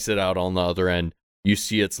slice it out on the other end. You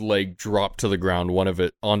see its leg drop to the ground, one of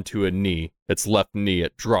it onto a knee. Its left knee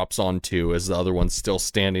it drops onto as the other one's still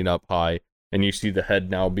standing up high, and you see the head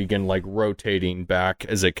now begin, like, rotating back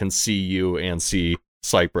as it can see you and see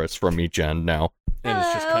Cypress from each end now. And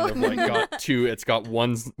it's just kind of like got two, it's got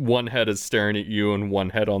one head is staring at you and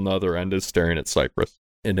one head on the other end is staring at Cypress.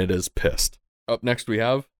 And it is pissed. Up next we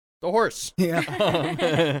have the horse.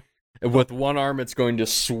 Yeah. With one arm it's going to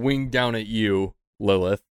swing down at you,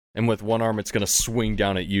 Lilith. And with one arm it's going to swing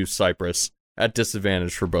down at you, Cypress. At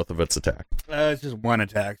disadvantage for both of its attack. It's just one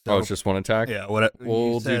attack. So. Oh, it's just one attack? Yeah, what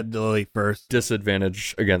We'll you said Lily first.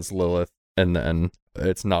 Disadvantage against Lilith. And then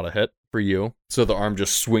it's not a hit for you. So the arm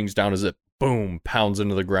just swings down as it boom, pounds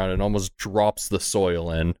into the ground and almost drops the soil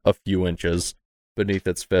in a few inches beneath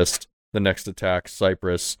its fist. The next attack,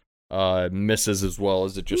 Cypress, misses as well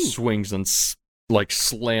as it just swings and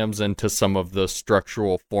slams into some of the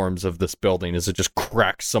structural forms of this building as it just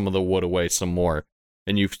cracks some of the wood away some more.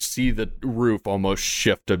 And you see the roof almost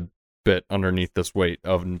shift a bit underneath this weight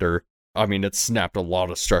it's snapped a lot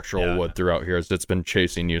of structural wood throughout here as it's been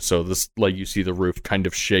chasing you. So this, like, you see the roof kind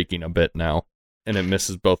of shaking a bit now. And it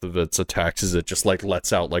misses both of its attacks as it just, like,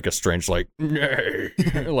 lets out, like, a strange, like, nay,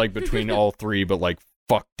 like, between all 3, but, like,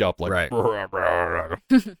 fucked up, like, right.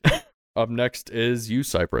 Up next is you,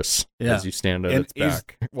 Cypress, as you stand at its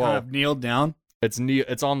back. Well, kind of kneeled down? It's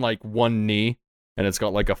on, like, one knee, and it's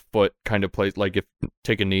got, like, a foot kind of place, like, if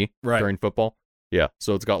take a knee during football. Yeah,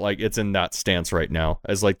 so it's got, like, it's in that stance right now,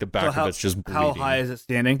 as, like, the back of it's just bleeding. How high is it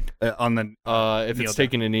standing on the if it's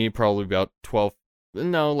taking a knee, probably about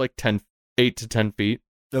 8 to 10 feet.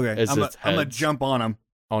 Okay, I'm gonna jump on him.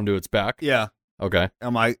 Onto its back? Yeah. Okay.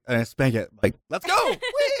 I spank it, like, let's go!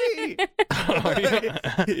 Whee!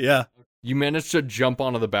 Yeah. You manage to jump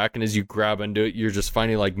onto the back, and as you grab into it, you're just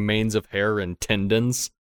finding, like, manes of hair and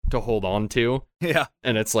tendons to hold on to. Yeah.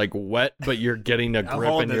 And it's, like, wet, but you're getting a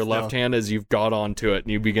grip in your left hand as you've got onto it,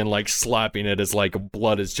 and you begin, like, slapping it as, like,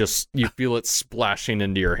 blood is just, you feel it splashing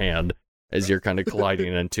into your hand as you're kind of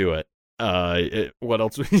colliding into it. What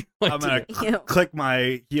else would you like I'm gonna click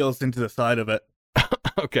my heels into the side of it.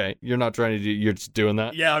 Okay, you're not trying to do, you're just doing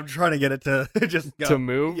that? Yeah, I'm trying to get it to just go. To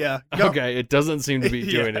move? Yeah. Go. Okay, it doesn't seem to be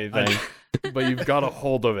doing anything. But you've got a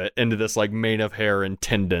hold of it into this, like, mane of hair and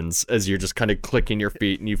tendons as you're just kind of clicking your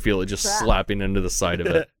feet and you feel it just slapping into the side of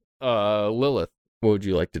it. Lilith, what would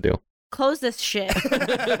you like to do? Close this shit.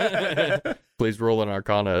 Please roll an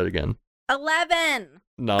Arcana again. 11.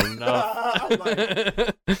 Not enough. Oh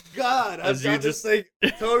my God, I've got this thing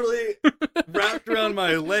totally wrapped around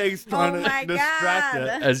my legs trying to distract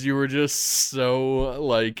it. As you were just so,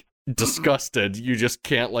 like, disgusted, you just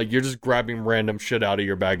can't, like, you're just grabbing random shit out of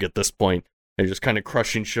your bag at this point. And you're just kind of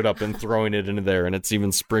crushing shit up and throwing it into there, and it's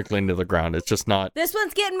even sprinkling to the ground. It's just not... This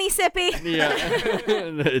one's getting me, Sippy. Yeah.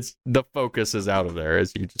 It's the focus is out of there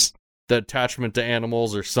as you just... The attachment to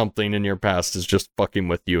animals or something in your past is just fucking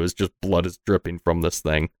with you, as just blood is dripping from this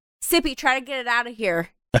thing. Sippy, try to get it out of here.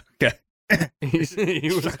 Okay. he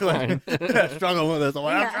was fine. Struggling with this.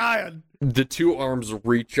 I'm trying. The two arms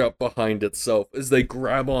reach up behind itself as they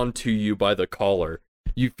grab onto you by the collar.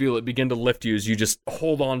 You feel it begin to lift you as you just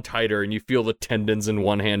hold on tighter, and you feel the tendons in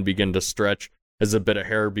one hand begin to stretch as a bit of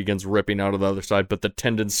hair begins ripping out of the other side, but the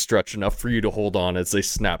tendons stretch enough for you to hold on as they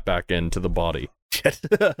snap back into the body.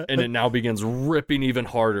 And it now begins ripping even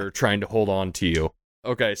harder, trying to hold on to you.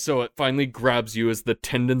 Okay, so it finally grabs you as the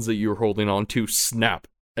tendons that you're holding on to snap.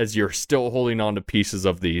 As you're still holding on to pieces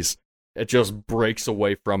of these, it just breaks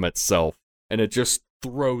away from itself, and it just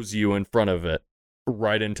throws you in front of it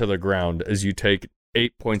right into the ground as you take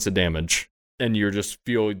 8 points of damage, and you just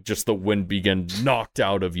feel just the wind begin knocked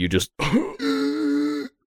out of you, just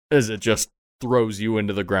as it just throws you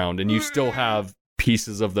into the ground, and you still have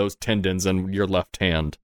pieces of those tendons in your left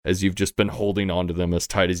hand as you've just been holding onto them as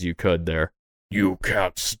tight as you could there. You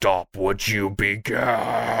can't stop what you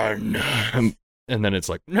began. And then it's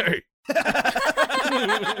like, nay.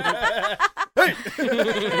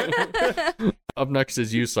 Up next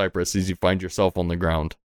is you, Cypress, as you find yourself on the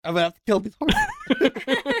ground. I'm gonna have to kill these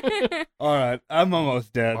horses. All right, I'm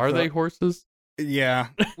almost dead. Are they horses? Yeah.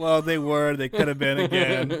 Well, they were. They could have been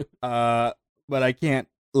again. But I can't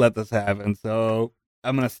let this happen. So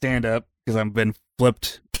I'm gonna stand up because I've been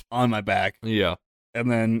flipped on my back. Yeah. And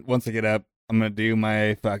then once I get up, I'm gonna do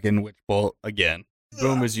my fucking witch bolt again.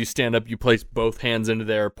 Boom, as you stand up, you place both hands into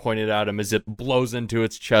there, pointed at him. As it blows into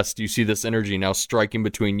its chest, you see this energy now striking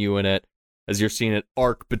between you and it, as you're seeing it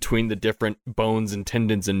arc between the different bones and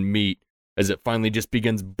tendons and meat. As it finally just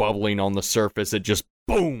begins bubbling on the surface, it just,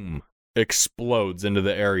 boom, explodes into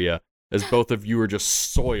the area, as both of you are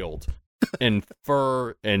just soiled in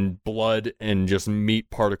fur and blood and just meat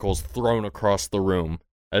particles thrown across the room.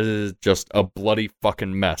 As it is just a bloody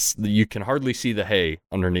fucking mess. You can hardly see the hay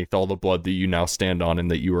underneath all the blood that you now stand on and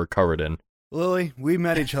that you were covered in. Lily, we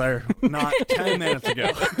met each other not 10 minutes ago.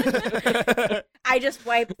 I just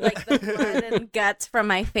wiped like the blood and guts from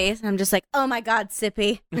my face, and I'm just like, oh my God,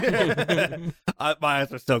 Sippy. My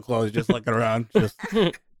eyes are still closed, just looking around.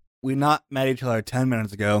 We not met each other 10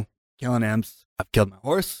 minutes ago. Killing imps. I've killed my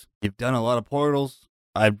horse. You've done a lot of portals.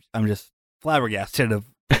 I'm just flabbergasted of...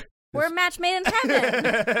 We're a match made in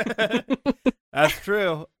heaven. That's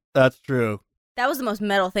true. That's true. That was the most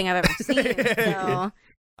metal thing I've ever seen. So.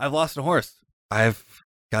 I've lost a horse. I've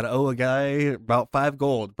got to owe a guy about 5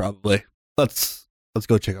 gold, probably. Let's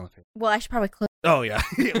go check on it. Well, I should probably close. Oh, yeah.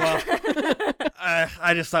 Well,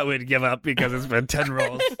 I just thought we'd give up because it's been 10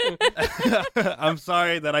 rolls. I'm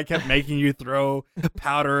sorry that I kept making you throw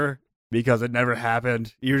powder because it never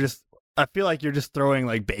happened. I feel like you're just throwing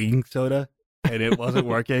like baking soda and it wasn't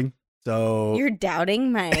working. So you're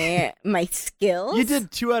doubting my skills? You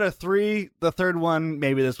did 2 out of 3. The third one,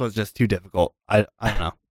 maybe this was just too difficult. I don't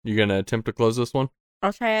know. You gonna attempt to close this one?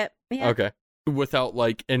 I'll try it. Yeah. Okay. Without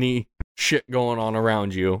like any shit going on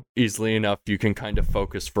around you, easily enough you can kind of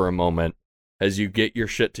focus for a moment. As you get your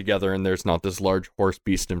shit together and there's not this large horse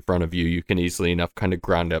beast in front of you, you can easily enough kind of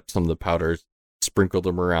grind up some of the powders, sprinkle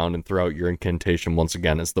them around, and throw out your incantation once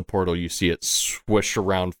again. As the portal, you see it swish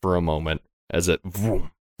around for a moment as it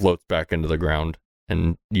floats back into the ground,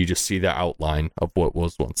 and you just see the outline of what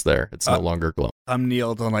was once there. It's no longer glowing. I'm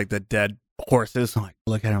kneeled on like the dead horses. I'm like,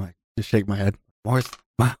 look at him, like, just shake my head.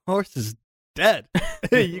 My horse is dead.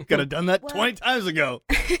 You could have done that 20 times ago.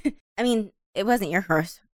 I mean, it wasn't your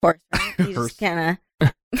horse, right? You just kind of...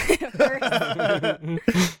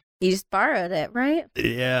 You just borrowed it, right?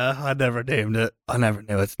 Yeah, I never named it. I never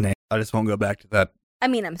knew its name. I just won't go back to that. I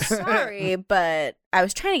mean, I'm sorry, but I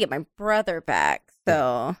was trying to get my brother back,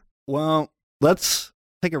 so... Well, let's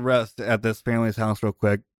take a rest at this family's house real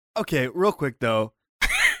quick. Okay, real quick, though.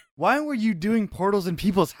 Why were you doing portals in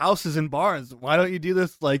people's houses and barns? Why don't you do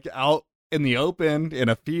this, like, out in the open, in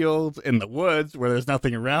a field, in the woods, where there's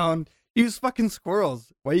nothing around? Use fucking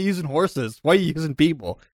squirrels. Why are you using horses? Why are you using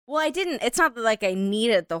people? Well, I didn't... It's not that, like, I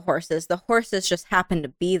needed the horses. The horses just happened to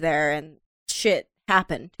be there, and shit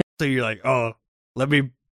happened. So you're like, oh... Let me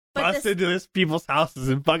bust into this people's houses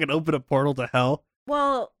and fucking open a portal to hell.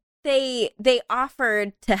 Well, they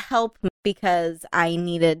offered to help me because I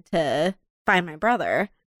needed to find my brother.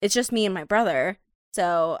 It's just me and my brother.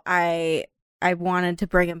 So I wanted to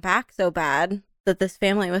bring him back so bad that this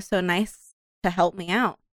family was so nice to help me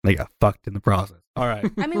out. They got fucked in the process. All right.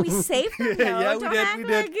 I mean, we saved them, though. Yeah, we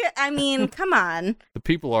did. Like, I mean, come on. The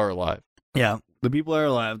people are alive. Yeah, the people are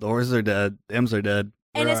alive. The horses are dead. The imps are dead.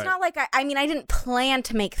 And it's not like, I mean, I didn't plan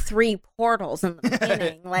to make 3 portals in the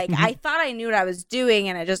beginning. Like, I thought I knew what I was doing,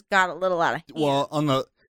 and I just got a little out of hand. Well,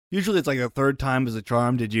 usually it's like the 3rd time is a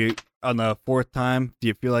charm. On the 4th time, do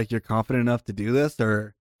you feel like you're confident enough to do this,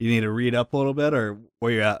 or you need to read up a little bit, or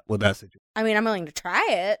where you're at with that situation? I mean, I'm willing to try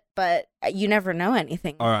it, but you never know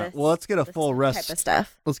anything. All right, well, let's get a full rest. Type of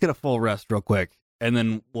stuff. Let's get a full rest real quick, and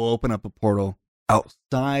then we'll open up a portal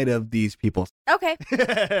outside of these people. Okay.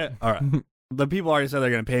 All right. The people already said they're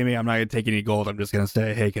going to pay me. I'm not going to take any gold. I'm just going to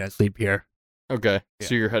say, hey, can I sleep here? Okay. Yeah.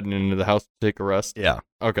 So you're heading into the house to take a rest? Yeah.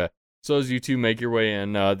 Okay. So as you two make your way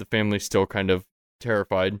in, the family's still kind of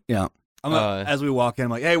terrified. Yeah. As we walk in,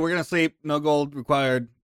 I'm like, hey, we're going to sleep. No gold required.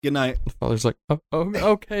 Good night. The father's like, oh,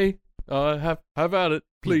 okay. Have at it.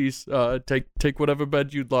 Please. Take whatever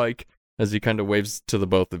bed you'd like. As he kind of waves to the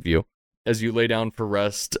both of you. As you lay down for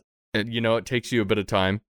rest, and, it takes you a bit of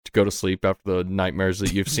time to go to sleep after the nightmares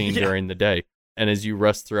that you've seen during the day. And as you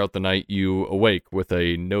rest throughout the night, you awake with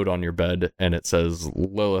a note on your bed, and it says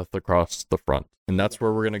Lilith across the front. And that's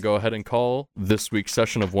where we're going to go ahead and call this week's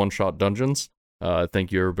session of One Shot Dungeons.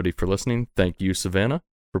 Thank you, everybody, for listening. Thank you, Savannah,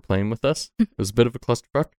 for playing with us. It was a bit of a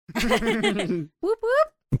clusterfuck. Whoop,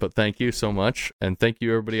 whoop. But thank you so much, and thank you,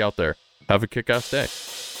 everybody out there. Have a kick-ass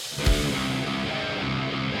day.